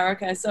across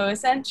America. So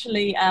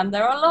essentially,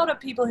 there are a lot of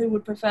people who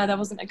would prefer there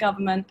wasn't a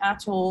government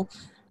at all.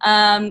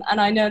 And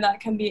I know that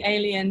can be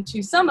alien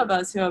to some of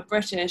us who are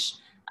British.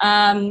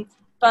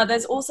 But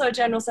there's also a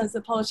general sense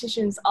that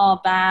politicians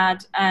are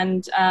bad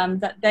and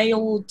that they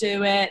all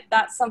do it.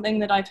 That's something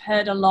that I've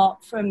heard a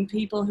lot from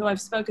people who I've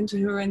spoken to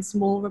who are in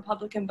small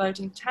Republican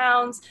voting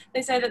towns.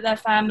 They say that their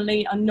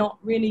family are not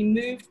really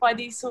moved by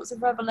these sorts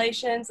of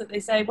revelations, that they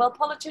say, well,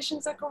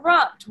 politicians are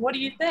corrupt. What do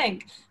you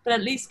think? But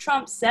at least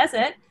Trump says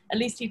it. At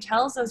least he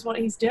tells us what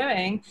he's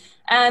doing.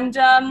 And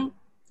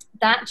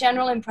that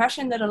general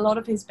impression that a lot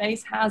of his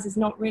base has is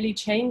not really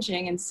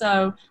changing. And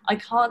so I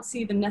can't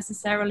see them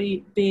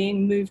necessarily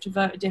being moved to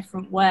vote a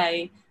different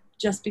way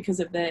just because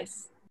of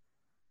this.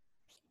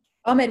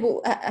 Ahmed,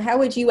 well, how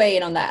would you weigh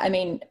in on that? I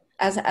mean,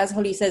 as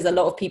Holly says, a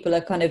lot of people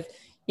are kind of,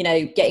 you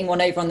know, getting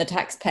one over on the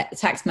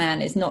tax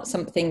man is not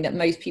something that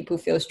most people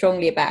feel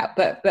strongly about.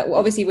 But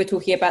obviously we're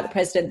talking about the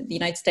president of the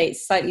United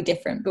States, slightly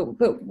different.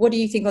 But what do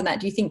you think on that?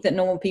 Do you think that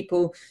normal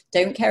people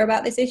don't care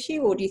about this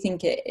issue, or do you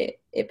think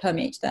it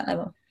permeates that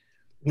level?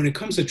 When it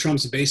comes to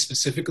Trump's base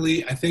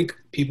specifically, I think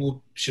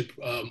people should,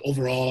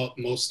 overall,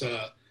 most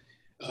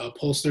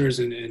pollsters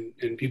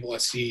and people I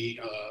see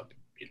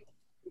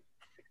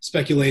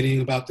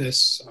speculating about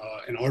this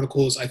in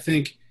articles, I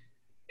think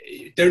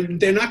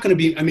they're not going to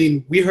be, I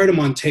mean, we heard him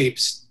on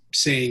tapes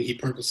saying he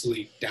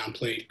purposely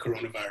downplayed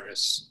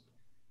coronavirus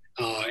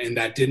and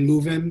that didn't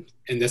move him,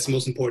 and that's the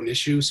most important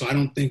issue. So I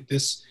don't think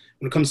this,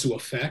 when it comes to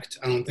effect,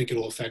 I don't think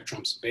it'll affect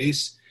Trump's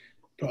base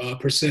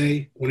per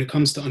se. When it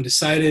comes to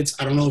undecideds,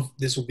 I don't know if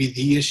this will be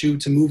the issue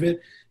to move it,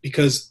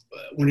 because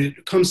when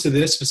it comes to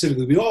this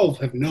specifically, we all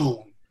have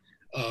known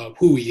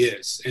who he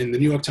is. And the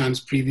New York Times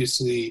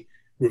previously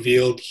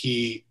revealed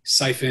he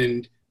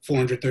siphoned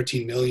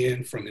 $413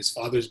 million from his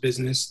father's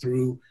business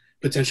through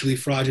potentially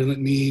fraudulent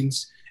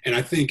means. And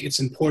I think it's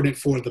important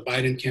for the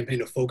Biden campaign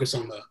to focus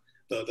on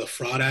the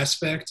fraud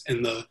aspect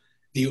and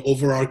the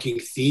overarching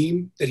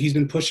theme that he's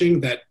been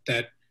pushing, that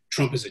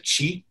Trump is a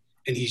cheat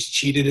and he's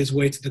cheated his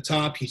way to the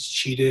top. He's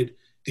cheated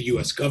the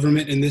US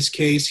government in this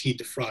case. He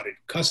defrauded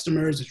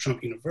customers at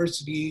Trump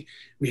University.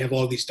 We have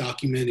all these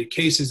documented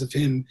cases of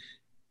him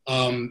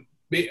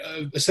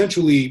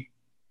essentially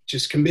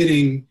just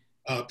committing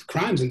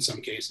crimes in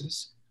some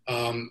cases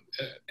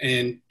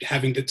and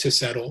having to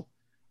settle.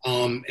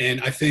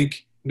 And I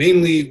think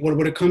mainly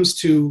when it comes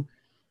to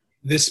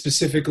this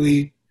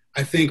specifically,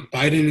 I think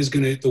Biden is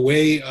going to, the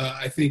way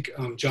I think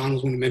John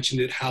was when he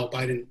mentioned it, how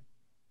Biden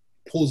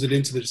pulls it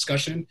into the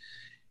discussion.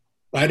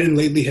 Biden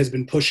lately has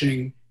been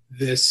pushing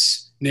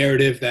this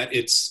narrative that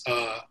it's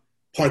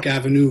Park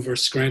Avenue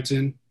versus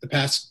Scranton the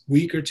past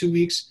week or 2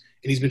 weeks.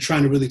 And he's been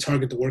trying to really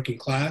target the working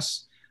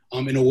class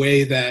in a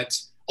way that,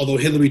 although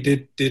Hillary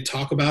did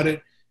talk about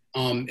it,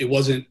 it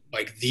wasn't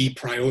like the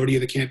priority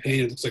of the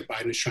campaign. It looks like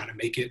Biden is trying to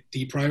make it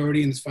the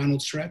priority in this final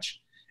stretch.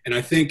 And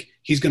I think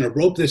he's going to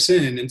rope this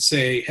in and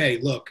say, hey,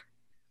 look,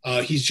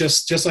 he's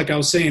just like I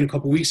was saying a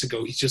couple weeks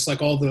ago, he's just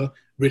like all the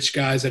rich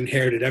guys that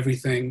inherited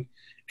everything.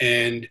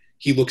 And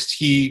he's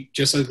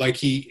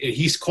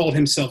called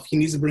himself, he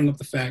needs to bring up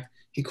the fact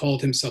he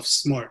called himself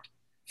smart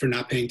for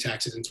not paying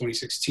taxes in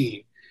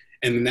 2016.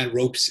 And then that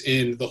ropes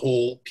in the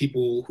whole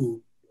people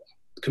who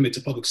commit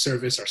to public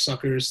service are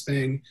suckers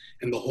thing,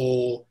 and the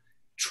whole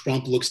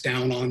Trump looks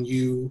down on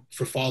you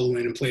for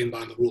following and playing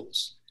by the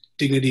rules,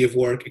 dignity of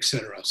work,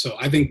 etc. So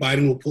I think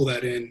Biden will pull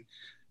that in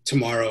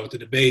tomorrow at the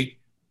debate.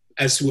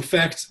 As to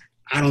effect,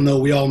 I don't know.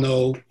 We all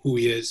know who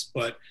he is,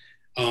 but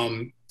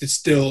it's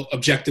still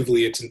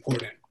objectively it's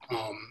important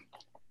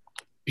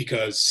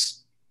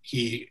because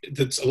a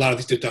lot of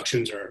these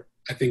deductions are,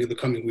 I think in the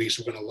coming weeks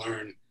we're going to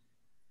learn,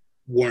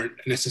 weren't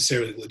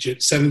necessarily legit.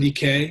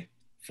 $70K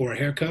for a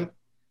haircut.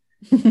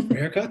 For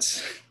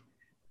haircuts.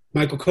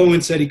 Michael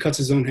Cohen said he cuts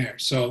his own hair.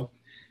 So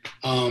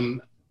I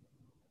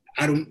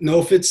don't know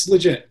if it's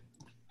legit.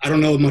 I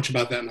don't know much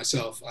about that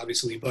myself,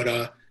 obviously,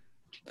 but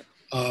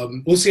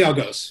we'll see how it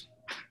goes.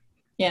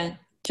 Yeah.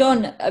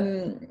 John,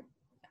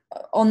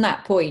 on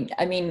that point,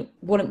 I mean,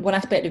 one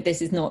aspect of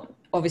this is not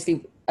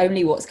obviously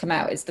only what's come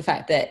out, it's the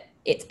fact that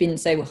it's been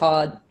so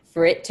hard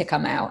for it to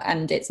come out,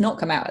 and it's not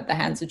come out at the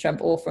hands of Trump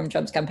or from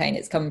Trump's campaign.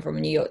 It's come from a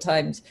New York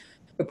Times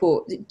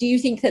report. Do you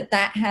think does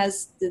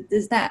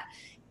that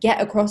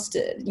get across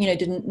to,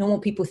 do normal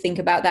people think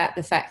about that?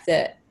 The fact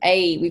that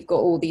we've got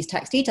all these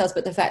tax details,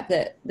 but the fact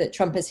that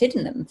Trump has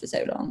hidden them for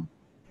so long?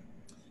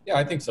 Yeah,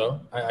 I think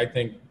so. I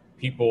think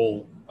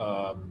people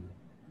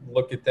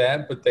look at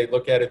that, but they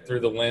look at it through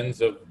the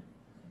lens of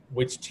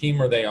which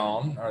team are they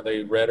on? Are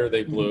they red or are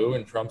they blue? Mm-hmm.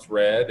 And Trump's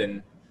red.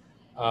 And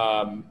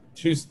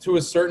to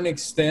a certain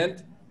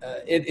extent,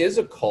 it is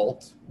a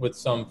cult with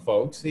some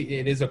folks.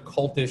 It is a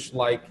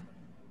cultish-like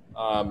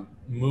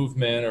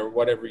movement, or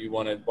what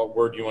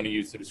word you want to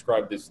use to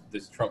describe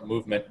this Trump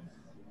movement.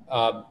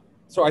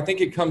 So I think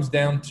it comes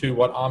down to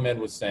what Ahmed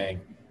was saying.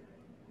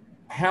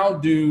 How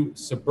do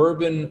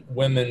suburban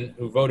women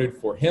who voted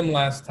for him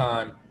last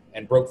time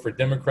and broke for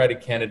Democratic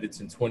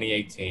candidates in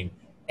 2018,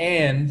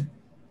 and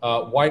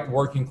white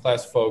working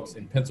class folks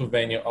in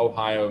Pennsylvania,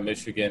 Ohio,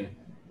 Michigan,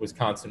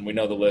 Wisconsin, we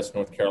know the list,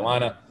 North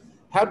Carolina,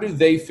 how do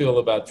they feel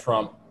about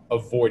Trump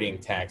avoiding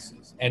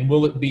taxes? And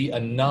will it be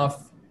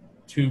enough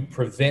to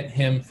prevent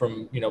him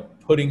from,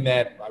 putting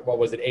that,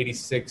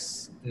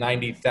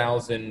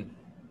 90,000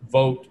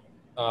 vote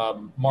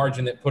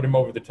margin that put him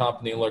over the top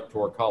in the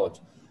Electoral College?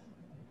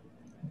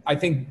 I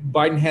think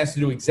Biden has to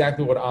do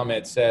exactly what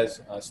Ahmed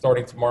says,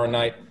 starting tomorrow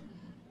night.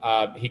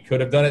 He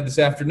could have done it this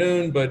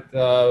afternoon, but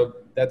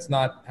that's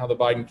not how the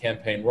Biden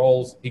campaign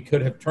rolls. He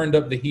could have turned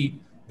up the heat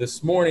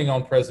this morning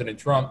on President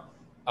Trump.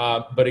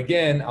 But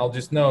again, I'll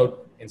just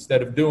note,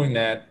 instead of doing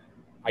that,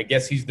 I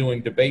guess he's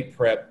doing debate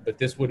prep, but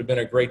this would have been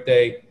a great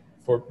day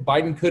for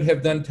Biden could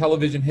have done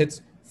television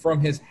hits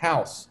from his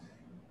house.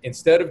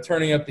 Instead of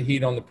turning up the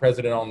heat on the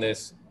president on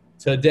this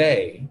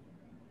today,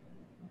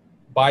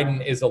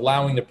 Biden is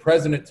allowing the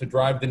president to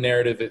drive the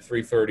narrative at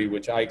 3:30,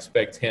 which I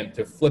expect him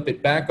to flip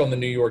it back on the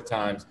New York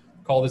Times,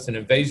 call this an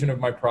invasion of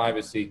my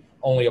privacy,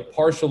 only a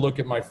partial look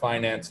at my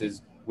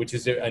finances, which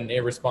is an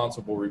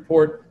irresponsible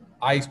report.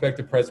 I expect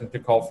the president to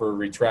call for a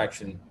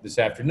retraction this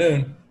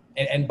afternoon,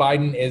 and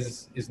Biden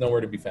is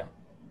nowhere to be found.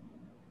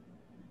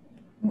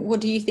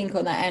 What do you think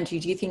on that, Andrew?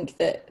 Do you think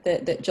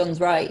that John's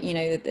right? You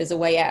know, that there's a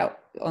way out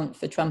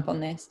for Trump on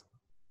this?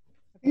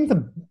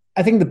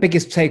 I think the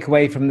biggest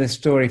takeaway from this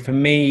story for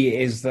me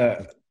is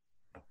that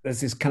there's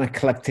this kind of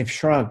collective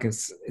shrug.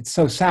 It's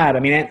so sad. I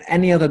mean,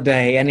 any other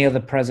day, any other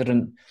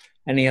president,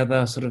 any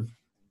other sort of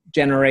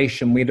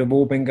generation, we'd have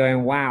all been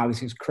going, wow,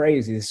 this is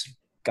crazy. This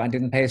guy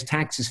didn't pay his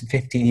taxes for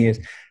 15 years.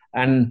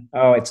 And,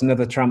 oh, it's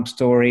another Trump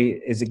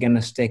story. Is it going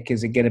to stick?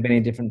 Is it going to be any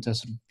different to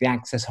sort of the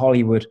Access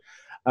Hollywood?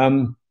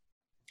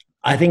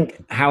 I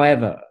think,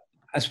 however,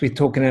 as we're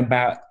talking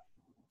about,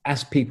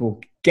 as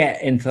people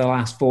get into the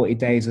last 40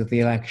 days of the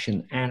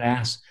election and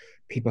as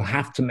people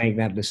have to make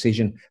that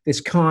decision,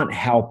 this can't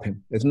help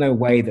him. There's no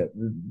way that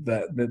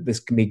this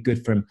can be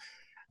good for him.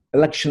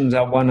 Elections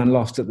are won and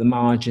lost at the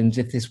margins.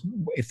 If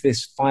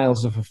this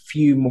files off a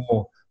few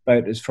more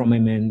voters from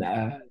him in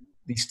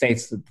these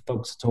states that the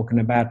folks are talking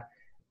about,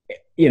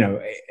 you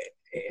know,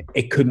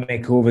 it could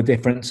make all the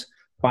difference.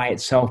 By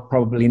itself,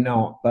 probably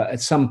not. But at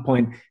some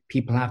point,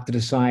 people have to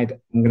decide,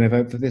 I'm going to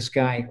vote for this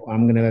guy or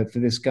I'm going to vote for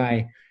this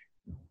guy.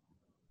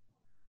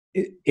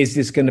 Is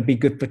this going to be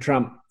good for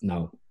Trump?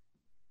 No.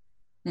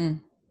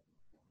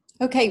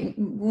 Okay,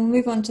 we'll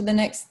move on to the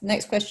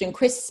next question.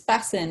 Chris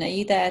Basson, are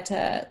you there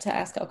to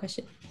ask our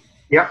question?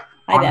 Yep,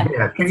 I'm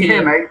here. Can you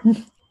hear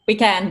me? We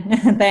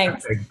can.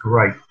 Thanks. Okay,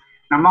 great.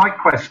 Now, my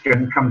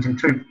question comes in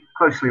two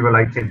closely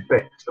related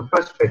bits. The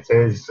first bit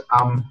is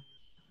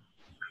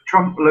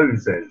Trump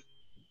loses,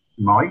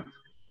 might.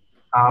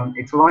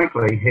 It's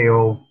likely he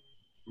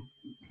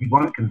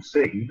won't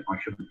concede, I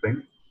shouldn't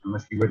think,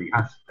 unless he really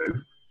has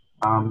to.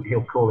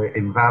 He'll call it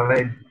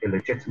invalid,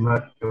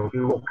 illegitimate, he'll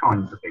do all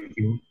kinds of things.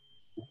 He will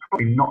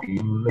probably not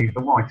even leave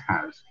the White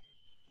House.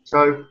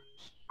 So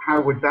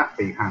how would that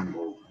be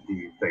handled, do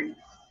you think?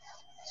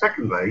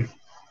 Secondly,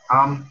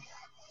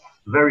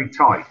 very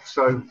tight.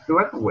 So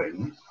whoever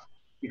wins,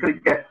 you're going to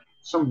get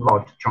some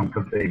large chunk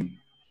of the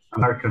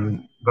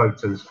American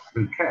voters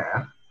who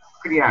care,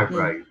 pretty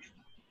outraged.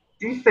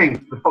 Do you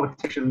think the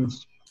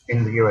politicians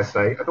in the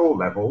USA at all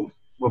levels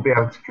will be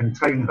able to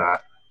contain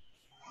that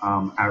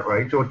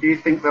outrage, or do you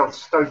think they'll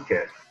stoke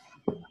it?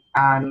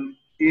 And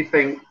do you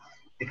think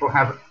it will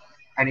have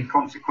any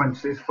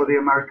consequences for the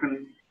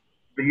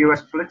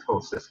US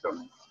political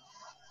system?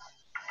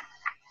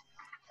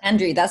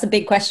 Andrew, that's a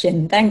big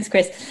question. Thanks,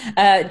 Chris.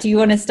 Do you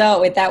want to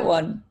start with that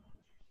one?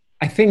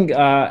 I think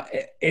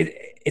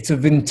it's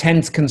of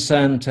intense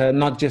concern to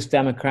not just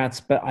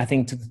Democrats, but I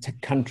think to the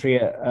country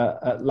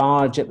at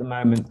large at the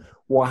moment,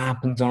 what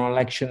happens on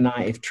election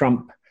night if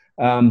Trump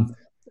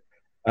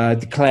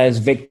declares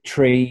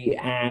victory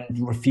and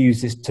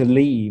refuses to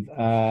leave.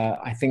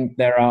 I think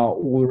there are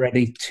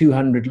already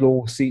 200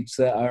 lawsuits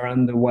that are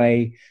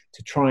underway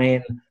to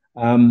try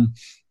and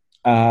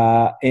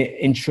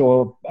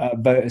ensure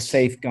voter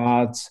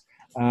safeguards.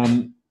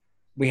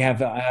 We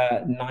have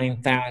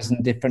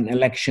 9,000 different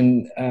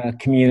election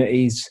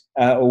communities,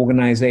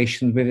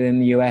 organizations within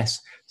the US.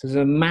 So there's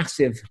a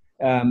massive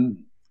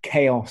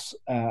chaos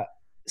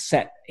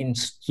set in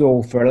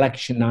store for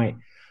election night.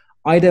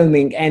 I don't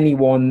think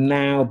anyone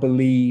now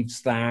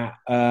believes that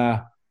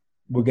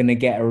we're going to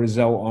get a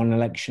result on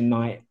election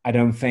night. I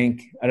don't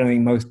think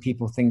most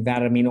people think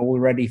that. I mean,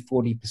 already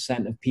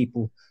 40% of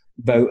people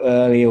vote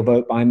early or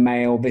vote by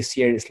mail. This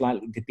year, it's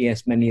likely to be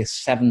as many as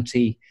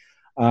 70.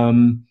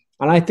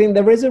 And I think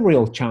there is a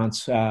real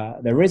chance.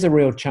 There is a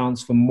real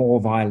chance for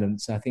more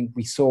violence. I think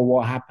we saw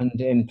what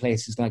happened in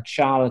places like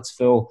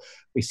Charlottesville.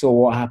 We saw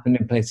what happened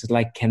in places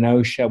like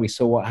Kenosha. We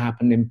saw what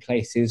happened in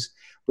places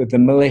with the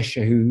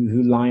militia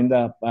who lined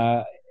up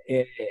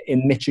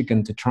in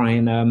Michigan to try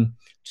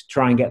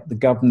and get the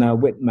governor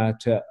Whitmer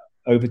to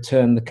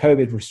overturn the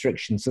COVID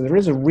restrictions. So there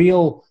is a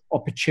real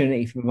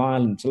opportunity for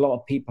violence. A lot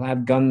of people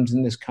have guns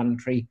in this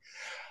country.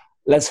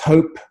 Let's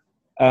hope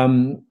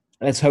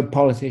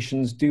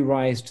politicians do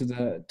rise to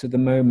the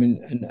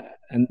moment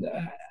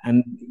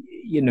and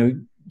you know,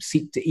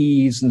 seek to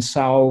ease and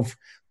solve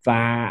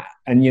that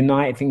and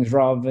unite things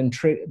rather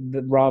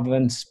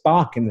than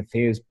sparking the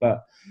fears.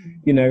 But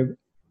you know,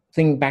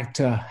 think back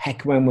to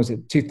when was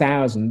it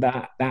 2000?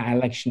 That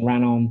election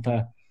ran on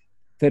for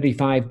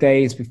 35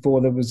 days before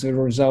there was a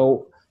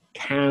result.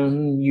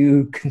 Can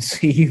you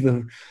conceive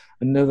of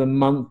another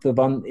month of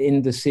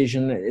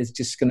indecision? It's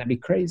just going to be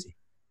crazy.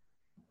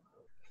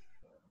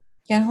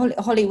 Yeah,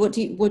 Holly, what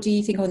do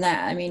you think on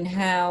that? I mean,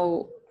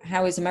 how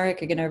is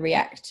America going to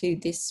react to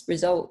this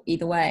result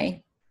either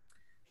way?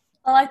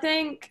 Well, I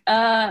think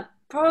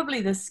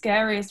probably the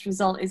scariest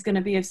result is going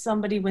to be if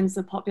somebody wins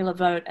the popular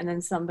vote and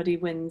then somebody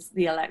wins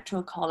the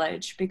electoral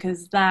college,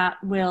 because that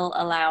will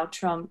allow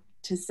Trump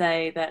to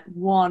say that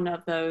one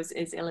of those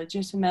is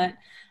illegitimate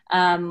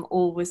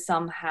or was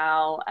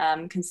somehow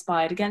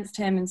conspired against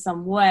him in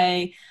some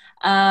way.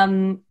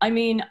 I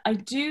mean, I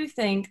do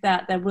think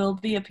that there will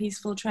be a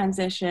peaceful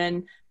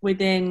transition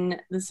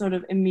within the sort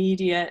of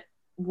immediate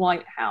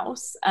White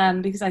House,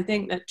 because I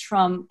think that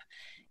Trump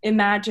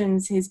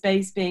imagines his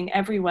base being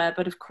everywhere.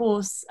 But of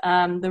course,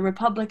 the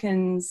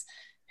Republicans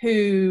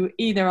who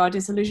either are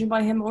disillusioned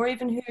by him or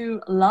even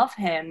who love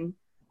him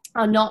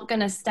are not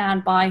going to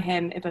stand by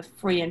him if a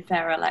free and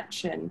fair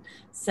election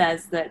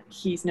says that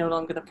he's no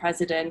longer the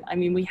president. I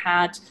mean, we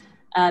had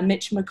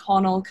Mitch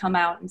McConnell come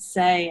out and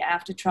say,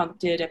 after Trump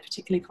did a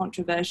particularly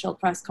controversial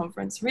press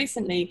conference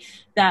recently,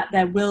 that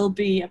there will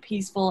be a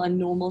peaceful and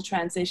normal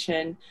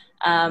transition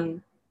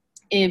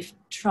if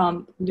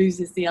Trump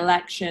loses the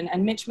election.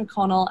 And Mitch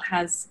McConnell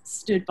has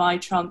stood by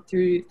Trump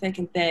through thick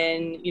and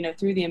thin, you know,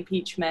 through the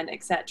impeachment,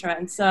 etc.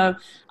 And so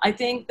I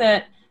think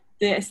that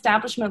the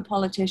establishment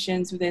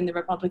politicians within the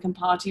Republican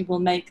Party will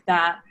make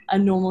that a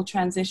normal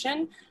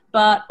transition.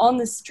 But on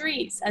the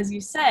streets, as you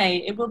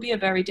say, it will be a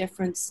very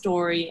different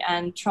story.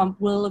 And Trump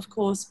will, of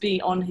course, be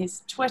on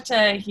his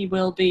Twitter. He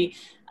will be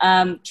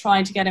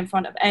trying to get in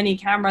front of any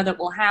camera that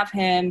will have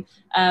him,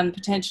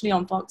 potentially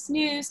on Fox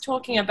News,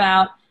 talking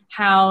about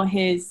how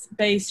his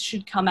base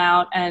should come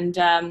out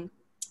and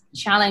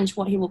challenge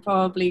what he will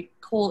probably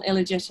call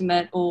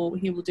illegitimate, or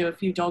he will do a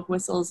few dog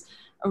whistles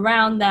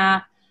around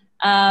that.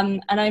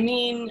 And I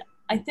mean,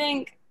 I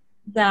think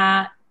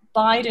that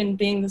Biden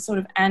being the sort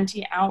of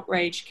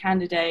anti-outrage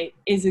candidate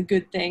is a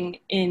good thing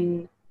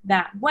in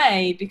that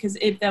way, because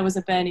if there was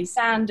a Bernie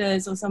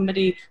Sanders or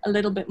somebody a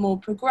little bit more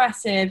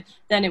progressive,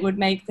 then it would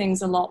make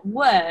things a lot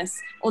worse.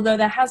 Although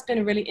there has been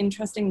a really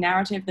interesting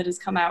narrative that has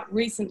come out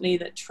recently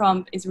that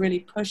Trump is really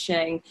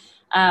pushing,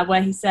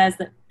 where he says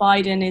that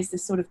Biden is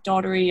this sort of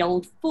doddery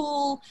old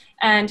fool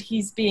and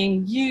he's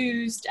being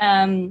used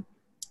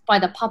by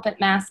the puppet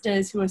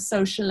masters who are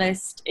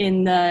socialist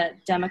in the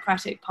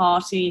Democratic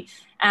Party.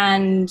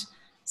 And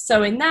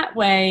so in that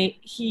way,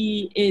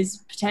 he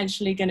is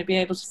potentially going to be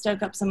able to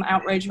stoke up some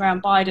outrage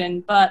around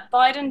Biden. But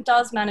Biden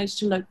does manage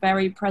to look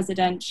very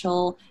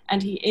presidential,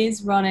 and he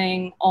is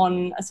running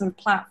on a sort of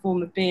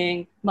platform of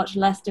being much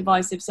less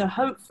divisive. So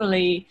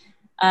hopefully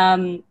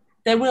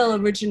there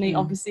will originally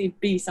obviously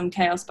be some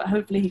chaos, but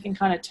hopefully he can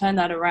kind of turn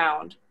that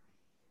around.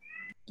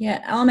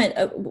 Yeah, Ahmed,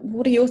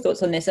 what are your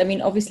thoughts on this? I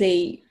mean,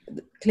 obviously,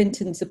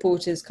 Clinton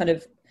supporters kind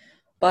of,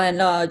 by and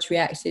large,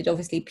 reacted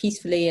obviously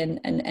peacefully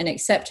and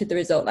accepted the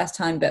result last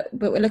time, but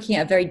we're looking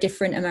at a very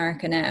different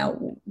America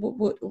now.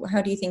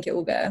 How do you think it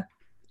will go?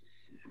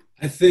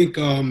 I think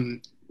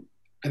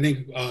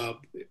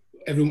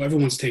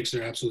everyone's takes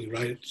are absolutely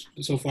right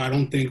so far. I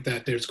don't think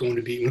that there's going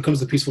to be, when it comes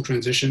to the peaceful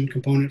transition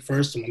component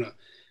first, I'm going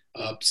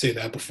to say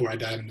that before I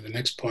dive into the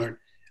next part.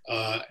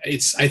 I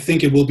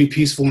think it will be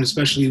peaceful, and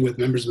especially with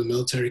members of the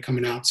military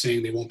coming out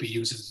saying they won't be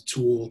used as a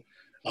tool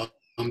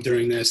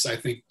during this. I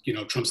think, you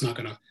know, Trump's not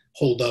going to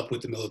hold up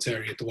with the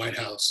military at the White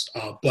House.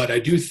 But I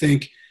do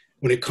think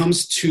when it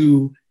comes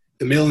to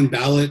the mail-in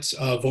ballots,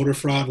 voter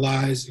fraud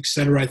lies, et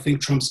cetera, I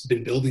think Trump's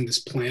been building this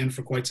plan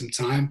for quite some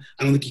time.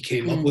 I don't think he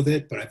came up with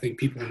it, but I think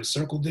people in his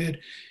circle did.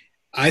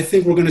 I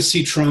think we're going to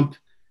see Trump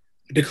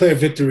declare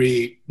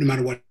victory no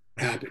matter what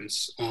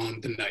happens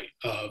on the night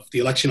of the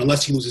election,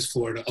 unless he loses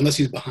Florida, unless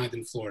he's behind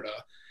in Florida.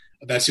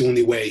 That's the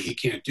only way he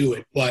can't do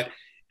it. But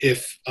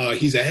if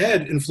he's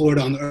ahead in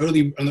Florida on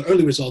the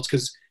early results,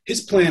 because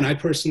his plan, I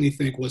personally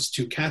think, was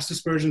to cast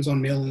aspersions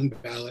on mail-in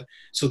ballot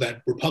so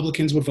that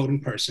Republicans would vote in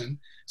person,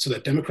 so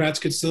that Democrats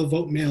could still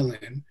vote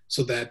mail-in,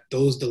 so that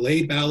those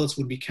delayed ballots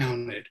would be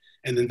counted.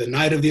 And then the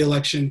night of the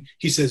election,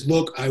 he says,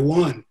 look, I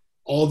won.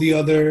 All the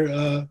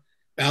other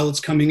ballots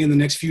coming in the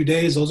next few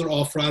days, those are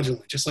all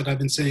fraudulent, just like I've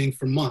been saying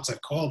for months.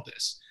 I've called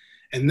this.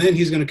 And then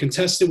he's going to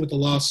contest it with the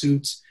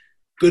lawsuits.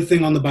 Good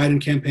thing on the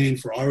Biden campaign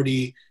for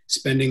already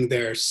spending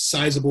their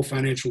sizable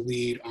financial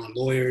lead on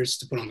lawyers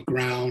to put on the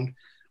ground,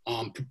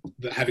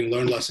 having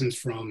learned lessons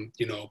from,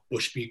 you know,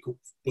 Bush v.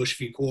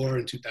 Gore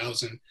in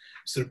 2000.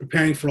 So they're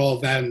preparing for all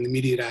of that in the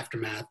immediate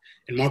aftermath.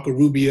 And Marco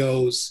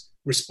Rubio's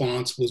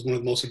response was one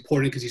of the most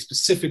important, because he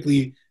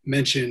specifically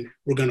mentioned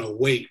we're going to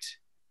wait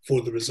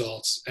for the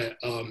results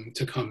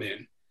to come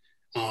in.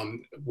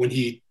 When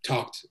he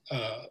talked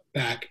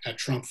back at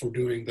Trump for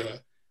doing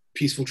the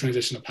peaceful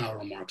transition of power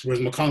remarks.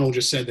 Whereas McConnell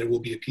just said there will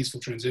be a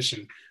peaceful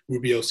transition,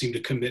 Rubio seemed to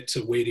commit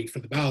to waiting for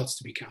the ballots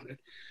to be counted.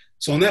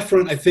 So on that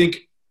front, I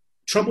think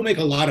Trump will make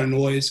a lot of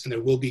noise and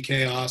there will be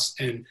chaos.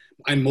 And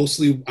I'm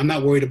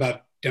not worried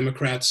about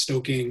Democrats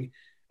stoking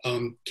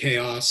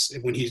chaos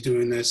when he's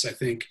doing this. I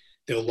think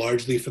they'll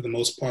largely, for the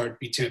most part,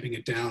 be tamping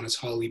it down. As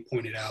Holly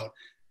pointed out,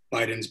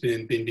 Biden's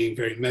been being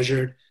very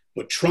measured.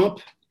 But Trump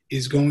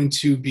is going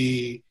to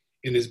be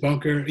in his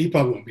bunker. He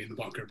probably won't be in the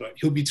bunker, but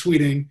he'll be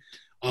tweeting.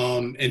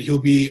 And he'll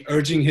be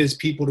urging his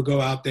people to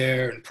go out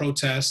there and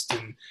protest.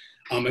 And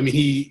I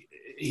mean,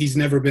 he's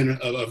never been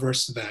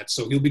averse to that.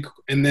 So he'll be,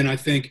 and then I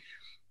think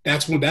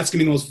that's going to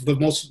be the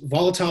most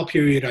volatile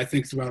period, I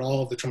think, throughout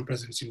all of the Trump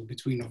presidency, will be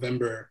between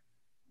November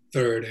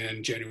 3rd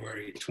and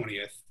January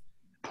 20th.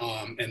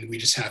 and we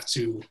just have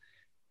to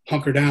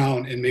hunker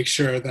down and make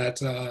sure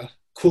that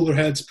cooler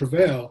heads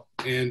prevail.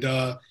 And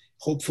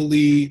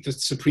hopefully the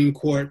Supreme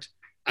Court,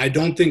 I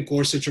don't think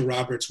Gorsuch or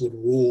Roberts would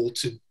rule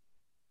to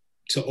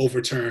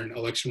overturn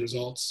election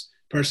results,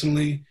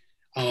 personally.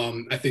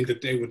 I think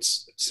that they would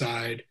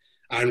side.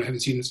 I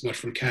haven't seen this much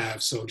from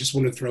Cav, so just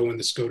want to throw in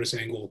the SCOTUS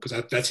angle,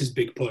 because that's his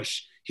big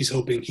push. He's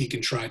hoping he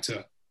can try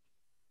to,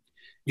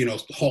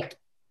 halt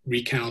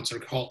recounts or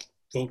halt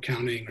vote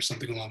counting or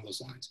something along those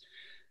lines.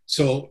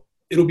 So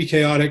it'll be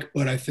chaotic,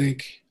 but I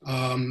think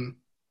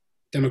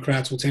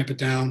Democrats will tamp it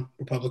down.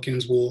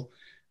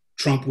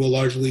 Trump will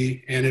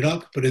largely end it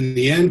up. But in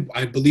the end,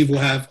 I believe we'll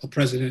have a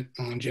president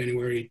on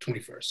January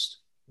 21st,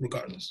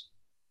 regardless.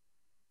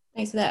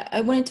 Thanks for that.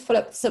 I wanted to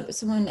follow up.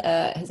 Someone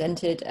has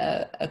entered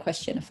a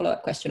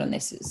follow-up question on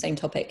this same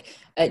topic.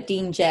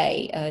 Dean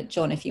J.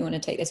 John, if you want to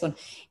take this one.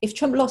 If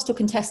Trump lost or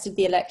contested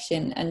the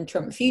election and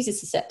Trump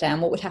refuses to step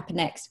down, what would happen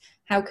next?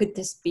 How could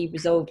this be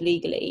resolved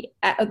legally?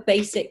 At a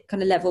basic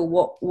kind of level,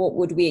 what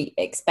would we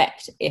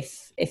expect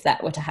if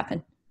that were to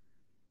happen?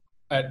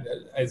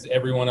 As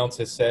everyone else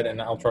has said,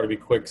 and I'll try to be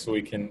quick so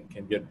we can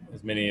get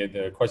as many of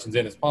the questions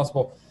in as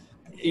possible.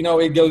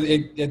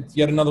 It's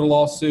yet another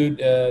lawsuit.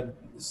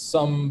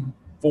 Some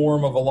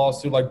form of a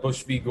lawsuit like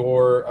Bush v.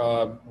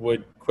 Gore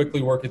would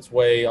quickly work its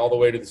way all the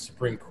way to the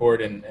Supreme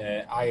Court. And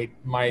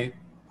my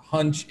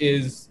hunch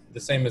is the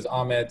same as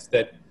Ahmed's,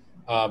 that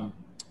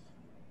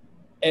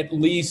at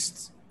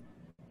least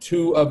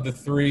two of the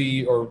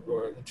three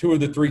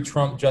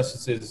Trump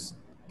justices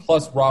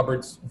plus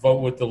Roberts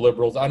vote with the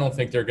liberals. I don't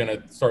think they're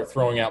going to start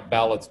throwing out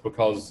ballots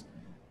because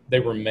they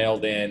were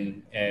mailed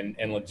in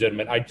and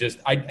legitimate. I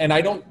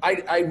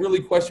really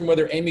question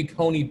whether Amy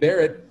Coney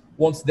Barrett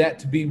wants that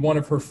to be one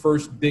of her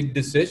first big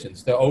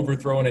decisions, to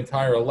overthrow an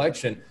entire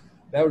election.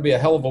 That would be a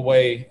hell of a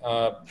way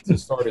to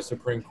start a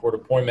Supreme Court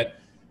appointment.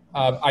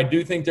 I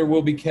do think there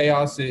will be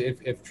chaos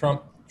if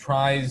Trump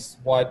tries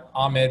what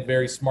Ahmed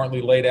very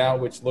smartly laid out,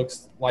 which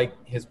looks like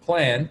his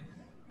plan.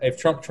 If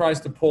Trump tries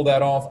to pull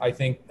that off, I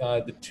think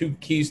the two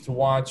keys to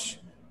watch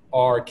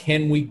are,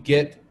 can we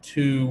get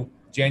to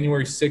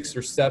January 6th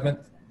or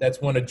 7th? That's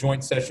when a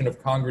joint session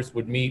of Congress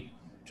would meet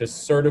to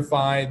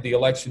certify the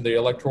election, the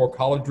Electoral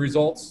College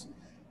results.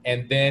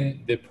 And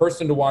then the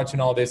person to watch in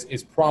all this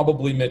is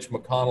probably Mitch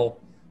McConnell.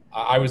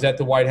 I was at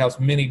the White House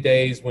many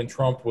days when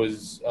Trump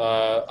was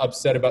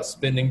upset about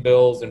spending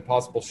bills and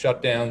possible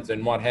shutdowns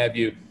and what have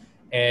you.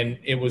 And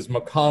it was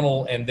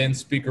McConnell and then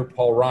Speaker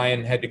Paul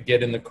Ryan had to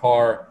get in the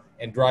car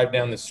and drive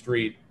down the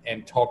street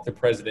and talk the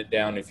president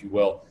down, if you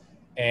will.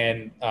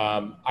 And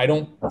I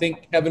don't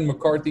think Kevin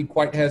McCarthy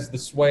quite has the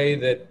sway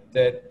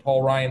that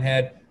Paul Ryan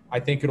had. I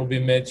think it'll be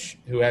Mitch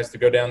who has to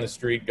go down the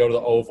street, go to the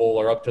Oval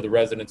or up to the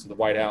residence of the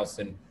White House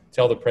and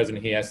tell the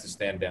president he has to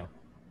stand down.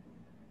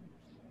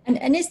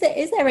 And is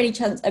there any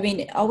chance, I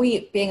mean, are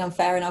we being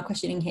unfair in our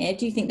questioning here?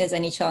 Do you think there's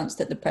any chance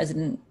that the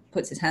president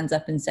puts his hands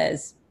up and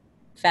says,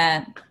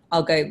 fair,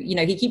 I'll go?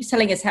 He keeps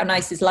telling us how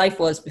nice his life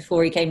was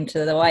before he came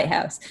to the White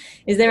House.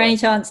 Is there any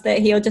chance that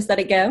he'll just let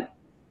it go?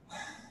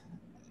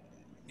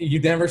 You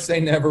never say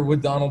never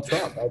with Donald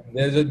Trump.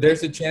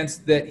 There's a chance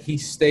that he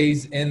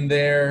stays in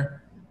there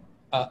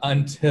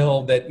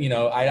until that,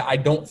 I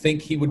don't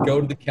think he would go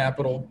to the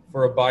Capitol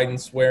for a Biden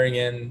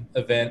swearing-in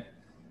event.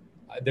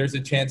 There's a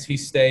chance he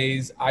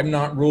stays. I'm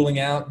not ruling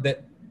out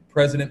that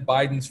President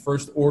Biden's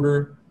first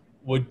order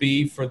would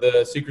be for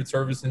the Secret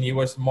Service and the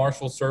U.S.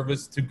 Marshal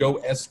Service to go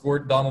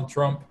escort Donald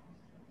Trump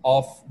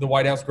off the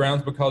White House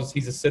grounds because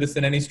he's a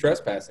citizen and he's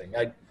trespassing.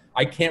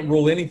 I can't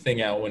rule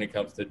anything out when it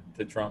comes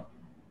to Trump.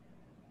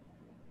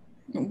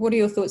 What are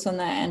your thoughts on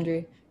that,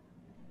 Andrew?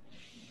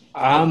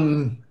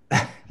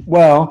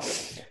 Well,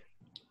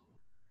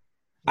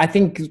 I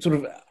think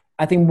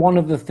one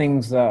of the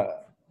things that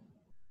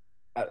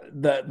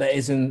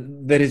is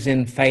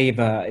in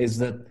favor is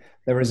that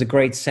there is a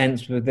great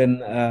sense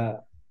within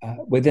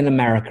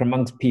America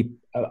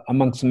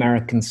amongst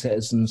American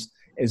citizens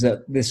is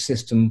that this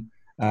system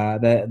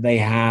that they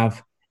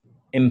have,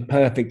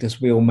 imperfect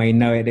as we all may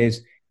know it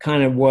is,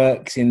 kind of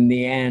works in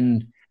the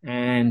end.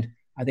 And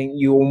I think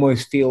you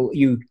almost feel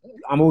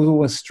I'm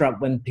always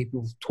struck when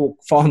people talk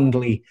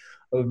fondly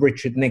of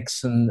Richard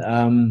Nixon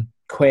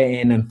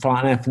quitting and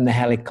flying out from the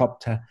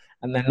helicopter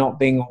and there not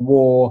being a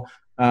war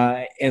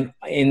in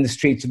the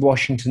streets of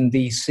Washington,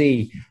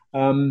 D.C.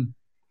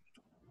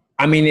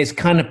 I mean, it's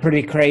kind of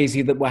pretty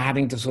crazy that we're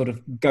having to sort of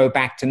go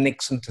back to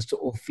Nixon to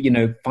sort of,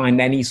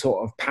 find any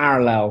sort of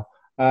parallel.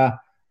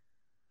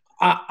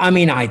 I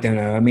mean, I don't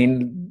know. I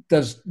mean,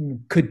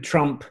 could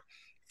Trump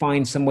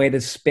find some way to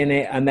spin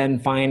it and then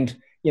find,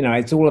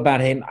 it's all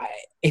about him.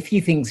 If he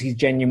thinks he's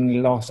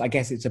genuinely lost, I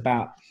guess it's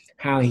about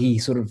how he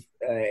sort of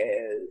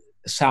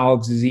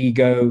salves his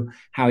ego,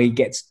 how he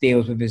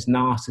deals with his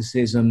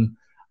narcissism.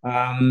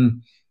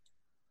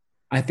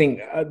 I think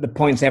the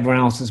points everyone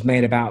else has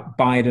made about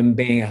Biden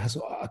being a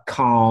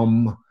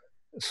calm,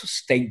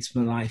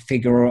 statesman-like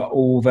figure are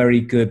all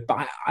very good,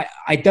 but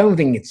I don't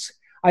think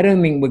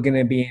we're going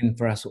to be in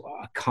for a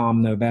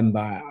calm November.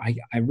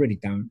 I really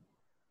don't.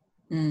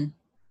 Mm.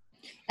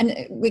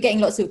 And we're getting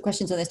lots of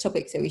questions on this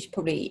topic, so we should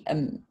probably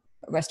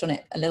rest on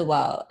it a little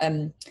while.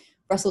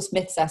 Russell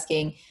Smith's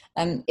asking,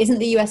 isn't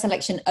the US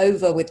election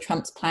over with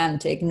Trump's plan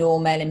to ignore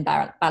mail-in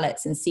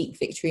ballots and seek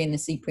victory in the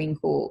Supreme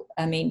Court?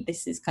 I mean,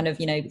 this is kind of,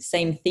 the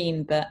same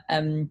theme, but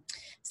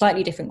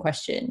slightly different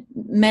question.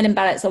 Mail-in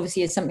ballots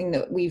obviously is something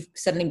that we've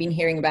suddenly been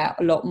hearing about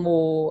a lot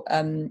more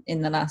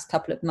in the last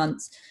couple of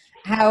months.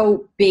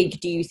 How big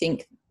do you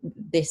think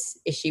this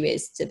issue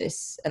is to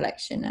this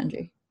election,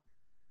 Andrew?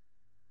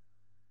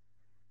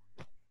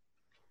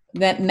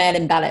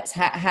 Mail-in ballots,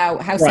 how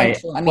right.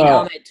 Central? I mean,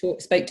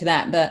 Ahmed spoke to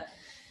that, but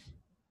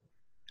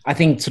I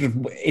think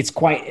it's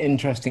quite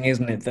interesting,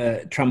 isn't it,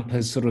 that Trump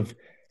has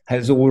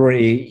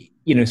already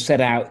set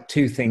out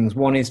two things.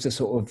 One is to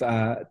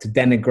to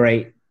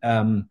denigrate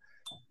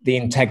the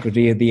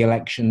integrity of the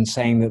election,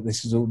 saying that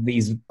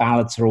these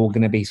ballots are all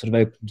going to be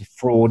open to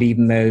fraud,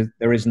 even though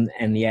there isn't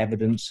any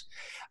evidence.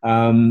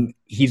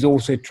 He's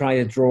also tried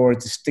to draw a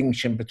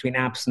distinction between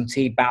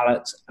absentee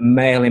ballots and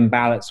mail-in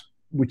ballots,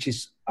 which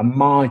is a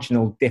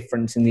marginal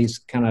difference in these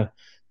kind of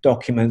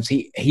documents.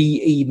 He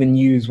even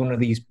used one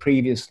of these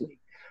previously.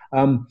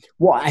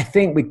 What I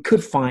think we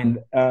could find,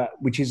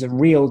 which is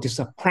just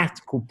a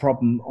practical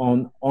problem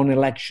on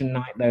election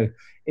night, though,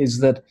 is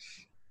that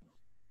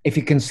if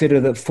you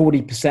consider that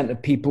 40%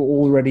 of people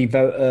already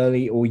vote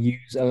early or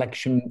use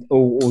election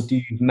or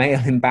do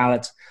mail-in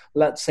ballots,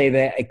 let's say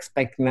they're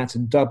expecting that to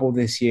double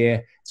this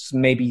year, it's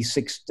maybe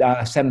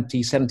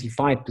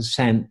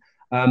 75%.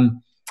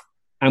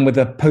 And with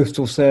a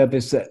postal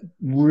service that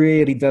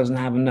really doesn't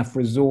have enough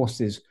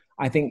resources,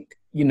 I think,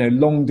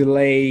 long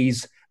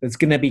delays, there's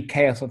going to be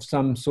chaos of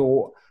some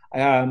sort.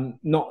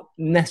 Not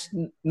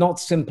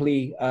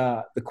simply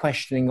the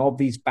questioning of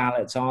these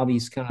ballots, are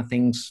these kind of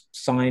things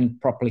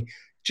signed properly,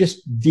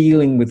 just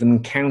dealing with them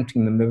and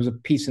counting them. There was a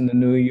piece in the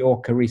New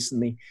Yorker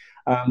recently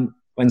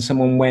when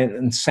someone went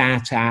and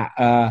sat at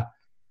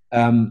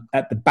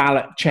the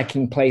ballot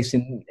checking place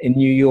in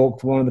New York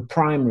for one of the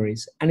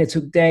primaries. And it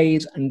took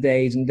days and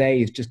days and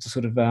days just to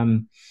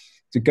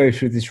to go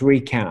through this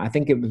recount. I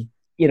think it was,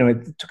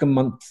 it took a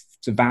month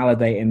to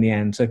validate in the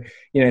end. So,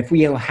 if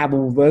we have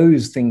all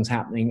those things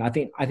happening, I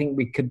think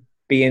we could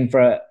be in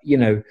for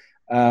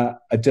a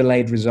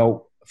delayed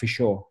result for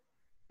sure.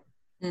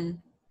 Mm.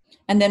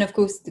 And then, of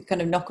course, the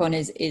kind of knock on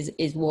is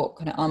what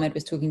kind of Ahmed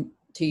was talking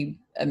to,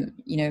 and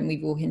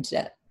we've all hinted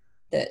at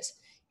that.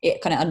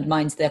 It kind of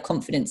undermines their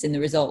confidence in the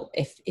result.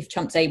 If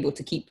Trump's able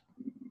to keep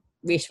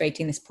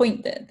reiterating this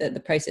point that the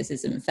process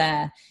isn't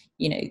fair,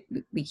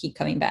 we keep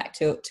coming back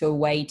to a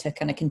way to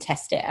kind of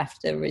contest it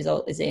after the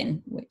result is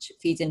in, which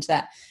feeds into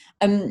that.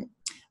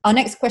 Our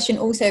next question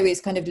also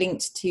is kind of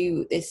linked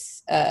to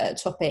this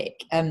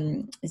topic.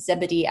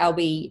 Zebedee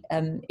Albi,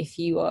 if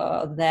you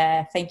are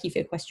there, thank you for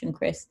your question,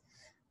 Chris.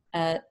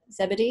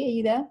 Zebedee, are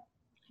you there?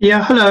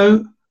 Yeah,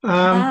 hello.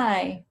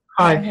 Hi.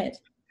 Hi. Go ahead.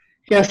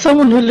 Yeah,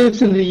 someone who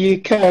lives in the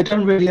UK, I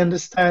don't really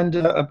understand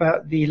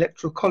about the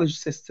electoral college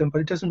system, but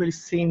it doesn't really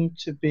seem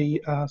to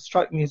be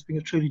strike me as being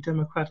a truly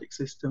democratic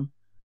system.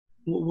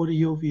 What are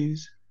your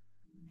views?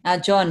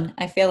 John,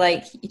 I feel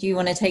like, do you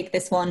want to take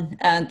this one?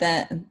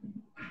 The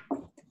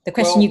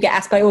question you get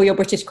asked by all your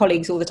British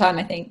colleagues all the time,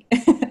 I think.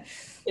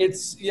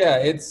 It's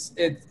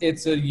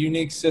a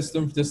unique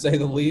system, to say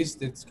the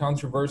least. It's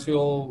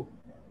controversial.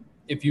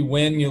 If you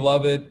win, you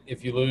love it.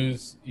 If you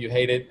lose, you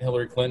hate it.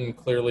 Hillary Clinton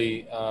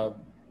clearly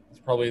is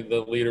probably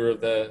the leader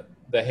of the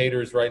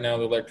haters right now,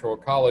 the Electoral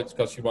College,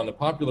 because she won the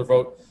popular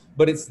vote.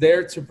 But it's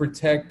there to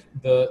protect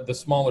the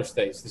smaller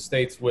states, the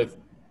states with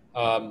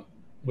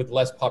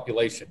less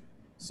population.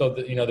 So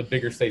the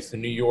bigger states, the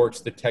New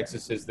Yorks, the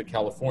Texases, the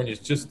Californias,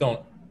 just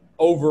don't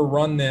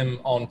overrun them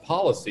on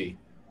policy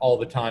all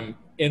the time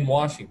in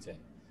Washington.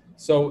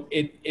 So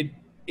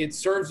it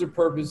serves a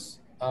purpose.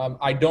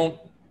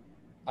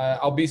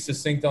 I'll be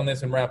succinct on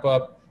this and wrap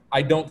up.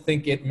 I don't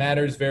think it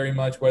matters very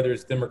much whether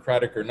it's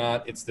democratic or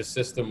not. It's the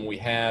system we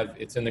have.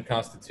 It's in the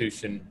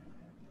Constitution.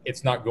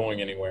 It's not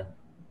going anywhere.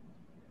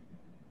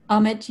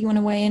 Ahmed, do you want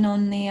to weigh in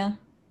on the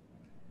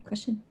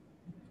question?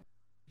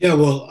 Yeah,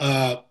 well,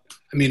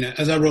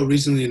 as I wrote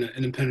recently in an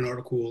independent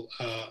article,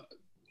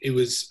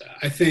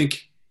 I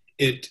think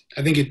it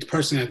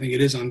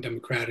is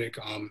undemocratic.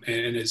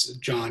 And as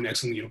John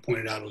excellently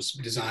pointed out, it was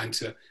designed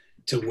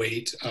to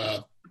weight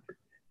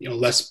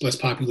less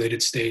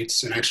populated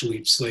states and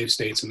actually slave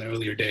states in the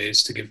earlier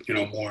days to give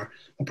more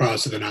proud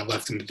so they're not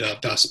left in the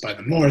dust by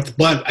the North.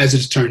 But as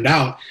it's turned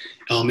out,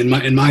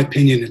 in my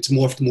opinion, it's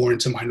morphed more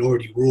into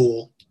minority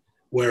rule,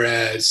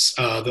 whereas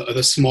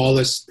the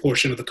smallest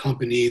portion of the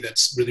company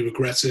that's really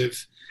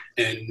regressive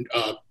and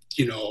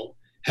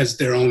has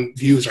their own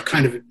views are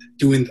kind of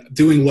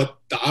doing what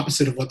the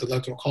opposite of what the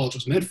Electoral College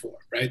was meant for,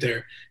 right?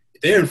 They're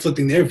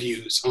inflicting their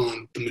views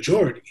on the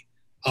majority.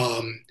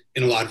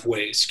 In a lot of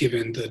ways,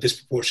 given the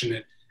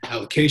disproportionate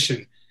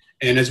allocation.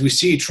 And as we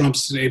see,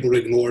 Trump's able to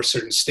ignore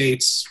certain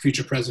states,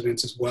 future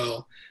presidents as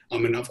well.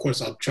 And of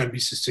course, I'll try to be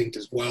succinct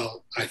as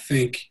well. I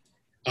think,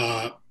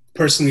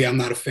 personally, I'm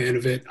not a fan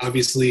of it.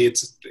 Obviously,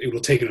 it will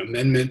take an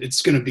amendment.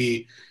 It's going to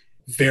be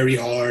very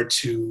hard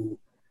to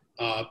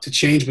to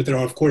change, but there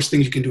are, of course,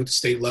 things you can do at the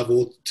state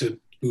level to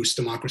boost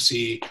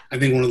democracy. I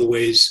think one of the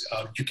ways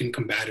you can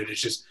combat it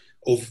is just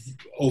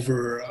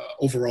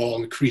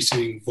overall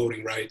increasing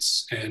voting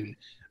rights, and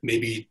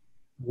maybe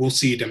we'll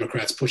see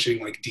Democrats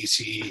pushing like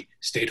DC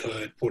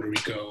statehood, Puerto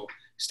Rico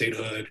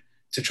statehood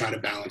to try to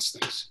balance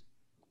things.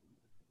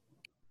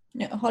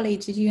 Holly,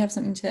 did you have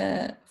something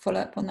to follow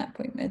up on that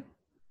point with?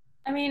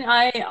 I mean,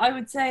 I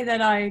would say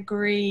that I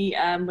agree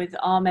with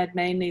Ahmed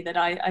mainly, that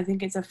I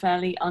think it's a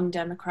fairly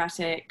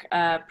undemocratic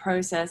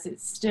process.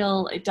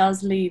 It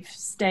does leave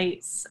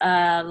states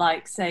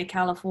like, say,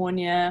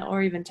 California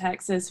or even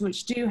Texas,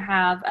 which do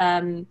have,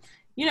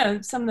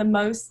 some of the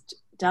most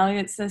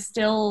delegates. They're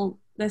still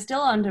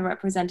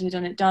underrepresented,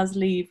 and it does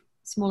leave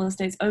smaller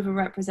states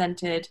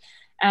overrepresented.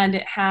 And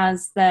it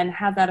has then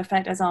had that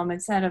effect, as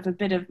Ahmed said, of a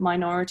bit of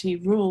minority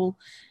rule.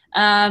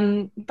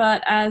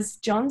 But as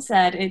John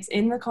said, it's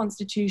in the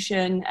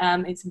Constitution.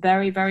 It's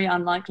very, very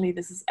unlikely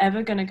this is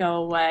ever going to go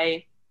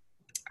away.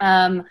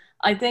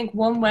 I think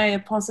one way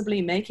of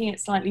possibly making it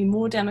slightly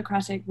more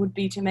democratic would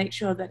be to make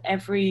sure that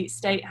every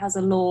state has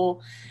a law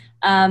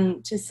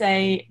to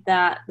say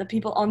that the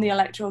people on the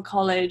Electoral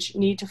College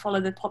need to follow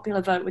the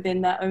popular vote within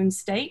their own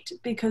state,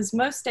 because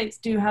most states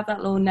do have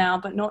that law now,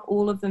 but not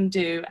all of them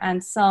do.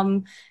 And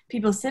some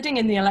people sitting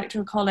in the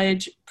Electoral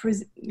College,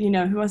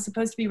 who are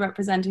supposed to be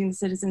representing the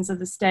citizens of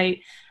the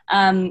state,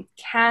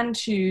 can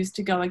choose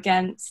to go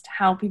against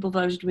how people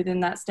voted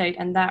within that state,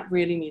 and that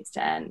really needs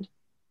to end.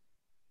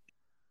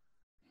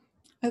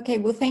 Okay,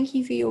 well, thank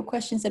you for your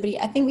questions,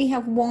 everybody. I think we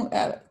have one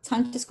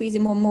time to squeeze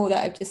in one more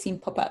that I've just seen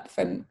pop up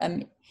from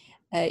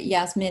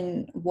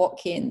Yasmin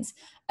Watkins.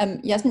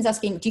 Yasmin's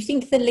asking, do you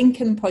think the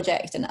Lincoln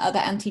Project and other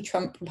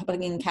anti-Trump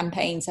Republican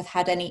campaigns have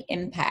had any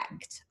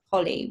impact?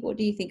 Holly, what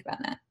do you think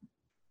about that?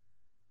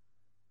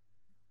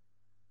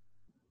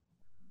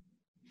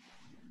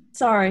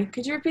 Sorry,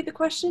 could you repeat the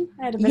question?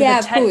 I had a bit of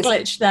a tech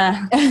glitch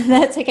there.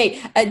 That's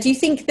okay. Do you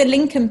think the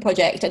Lincoln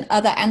Project and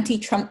other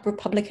anti-Trump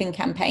Republican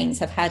campaigns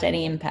have had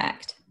any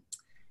impact?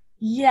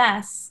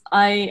 Yes,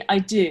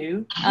 I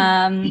do,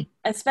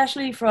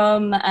 especially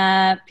from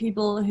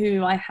people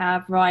who I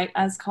have write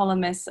as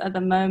columnists at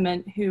the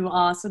moment, who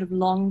are sort of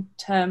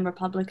long-term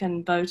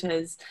Republican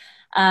voters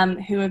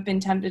who have been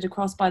tempted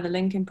across by the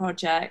Lincoln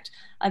Project.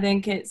 I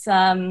think it's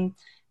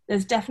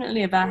there's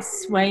definitely a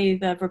vast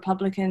swathe of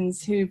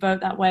Republicans who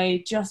vote that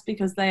way just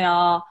because they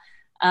are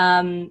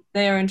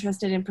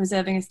interested in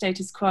preserving a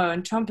status quo,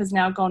 and Trump has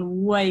now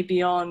gone way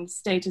beyond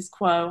status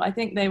quo. I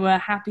think they were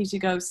happy to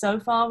go so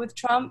far with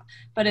Trump,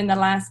 but in the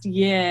last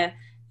year,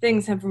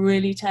 things have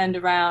really turned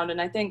around.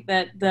 And I think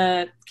that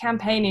the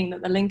campaigning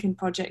that the Lincoln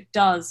Project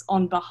does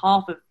on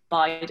behalf of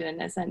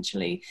Biden,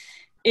 essentially,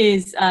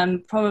 is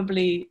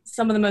probably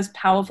some of the most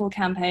powerful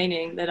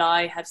campaigning that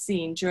I have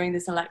seen during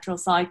this electoral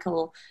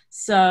cycle.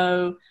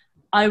 So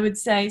I would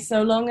say,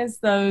 so long as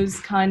those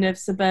kind of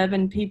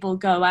suburban people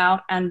go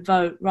out and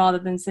vote rather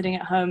than sitting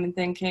at home and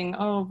thinking,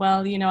 oh,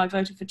 well, I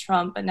voted for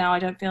Trump, but now I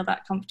don't feel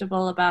that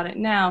comfortable about it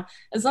now.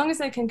 As long as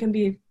they can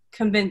be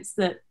convinced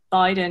that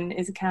Biden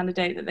is a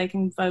candidate that they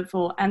can vote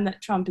for and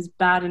that Trump is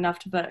bad enough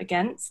to vote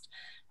against,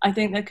 I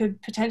think there could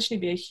potentially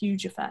be a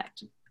huge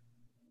effect.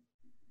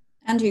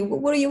 Andrew,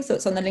 what are your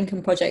thoughts on the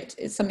Lincoln Project?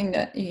 It's something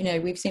that,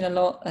 we've seen a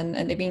lot, and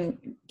they've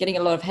been getting a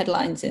lot of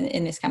headlines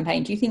in this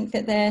campaign. Do you think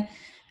that they're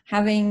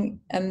having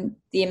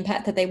the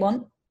impact that they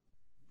want?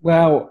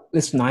 Well,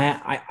 listen,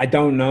 I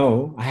don't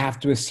know. I have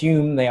to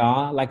assume they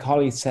are. Like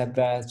Holly said,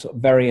 they're sort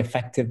of very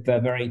effective, they're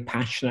very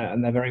passionate,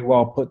 and they're very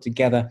well put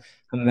together,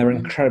 and they're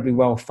incredibly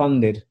well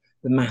funded.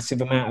 The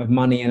massive amount of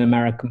money in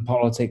American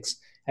politics.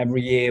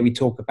 Every year we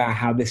talk about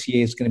how this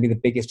year is going to be the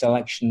biggest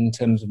election in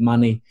terms of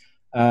money.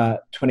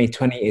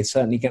 2020 is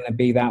certainly going to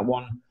be that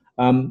one.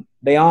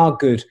 They are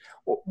good.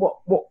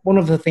 One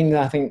of the things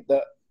I think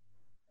that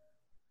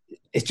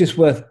it's just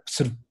worth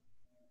sort of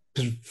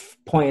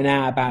pointing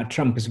out about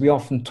Trump is we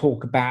often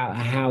talk about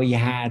how he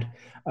had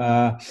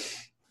the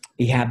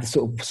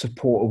sort of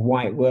support of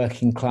white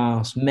working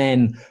class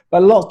men,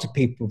 but lots of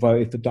people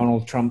voted for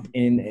Donald Trump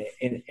in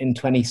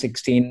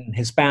 2016.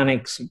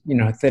 Hispanics,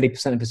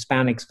 30% of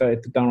Hispanics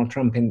voted for Donald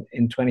Trump in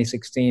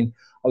 2016.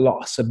 A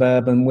lot of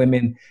suburban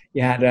women.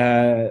 You had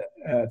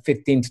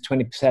 15 to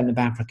 20% of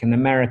African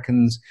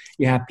Americans.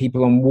 You had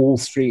people on Wall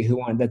Street who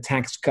wanted the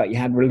tax cut. You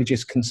had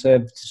religious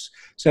conservatives.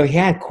 So he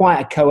had quite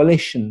a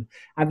coalition.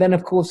 And then,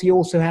 of course, he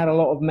also had a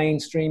lot of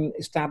mainstream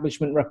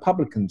establishment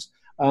Republicans.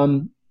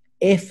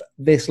 If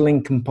this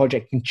Lincoln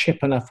Project can chip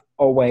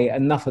away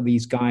enough of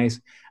these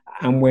guys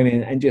and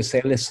women and just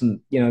say,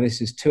 listen, this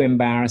is too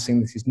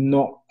embarrassing. This is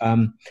not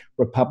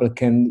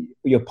Republican.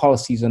 Your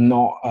policies are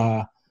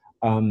not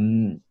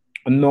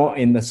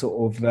in the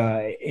sort of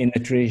in the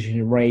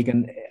tradition of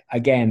Reagan.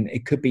 Again,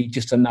 it could be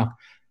just enough.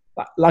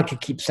 But like I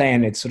keep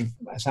saying, it sort of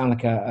sound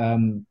like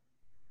an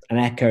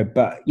echo.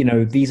 But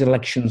these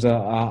elections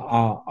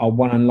are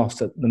won and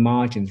lost at the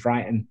margins,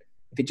 right? And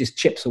if it just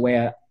chips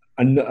away,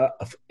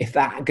 if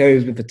that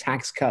goes with the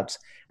tax cuts,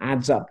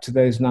 adds up to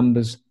those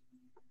numbers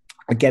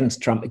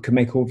against Trump, it could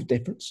make all the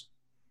difference.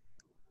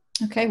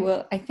 Okay,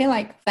 well, I feel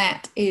like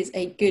that is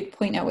a good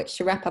point at which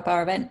to wrap up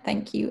our event.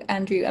 Thank you,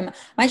 Andrew. I'm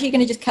actually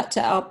going to just cut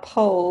to our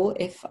poll,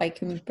 if I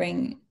can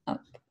bring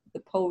up the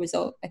poll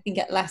result, I think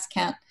at last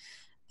count.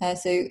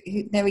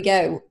 There we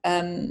go.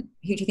 Who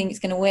do you think is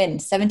going to win?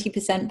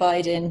 70%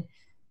 Biden,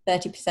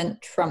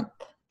 30% Trump.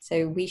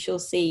 So we shall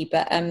see.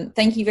 But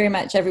thank you very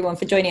much, everyone,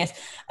 for joining us.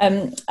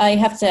 I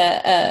have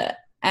to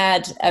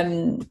add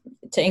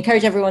to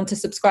encourage everyone to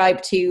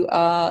subscribe to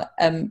our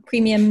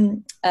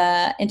premium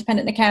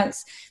independent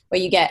accounts, where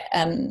you get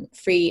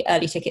free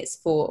early tickets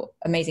for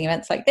amazing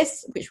events like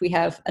this, which we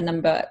have a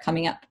number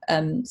coming up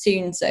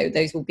soon. So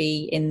those will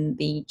be in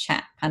the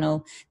chat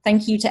panel.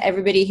 Thank you to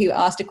everybody who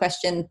asked a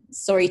question.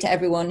 Sorry to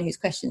everyone whose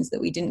questions that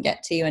we didn't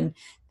get to. And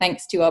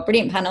thanks to our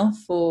brilliant panel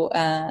for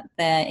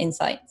their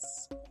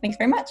insights. Thanks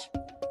very much.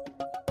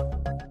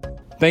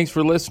 Thanks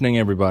for listening,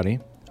 everybody.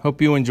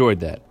 Hope you enjoyed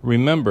that.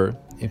 Remember,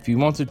 if you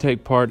want to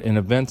take part in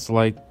events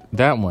like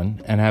that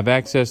one and have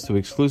access to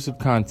exclusive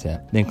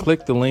content, then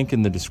click the link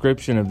in the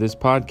description of this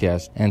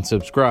podcast and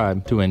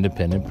subscribe to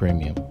Independent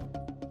Premium.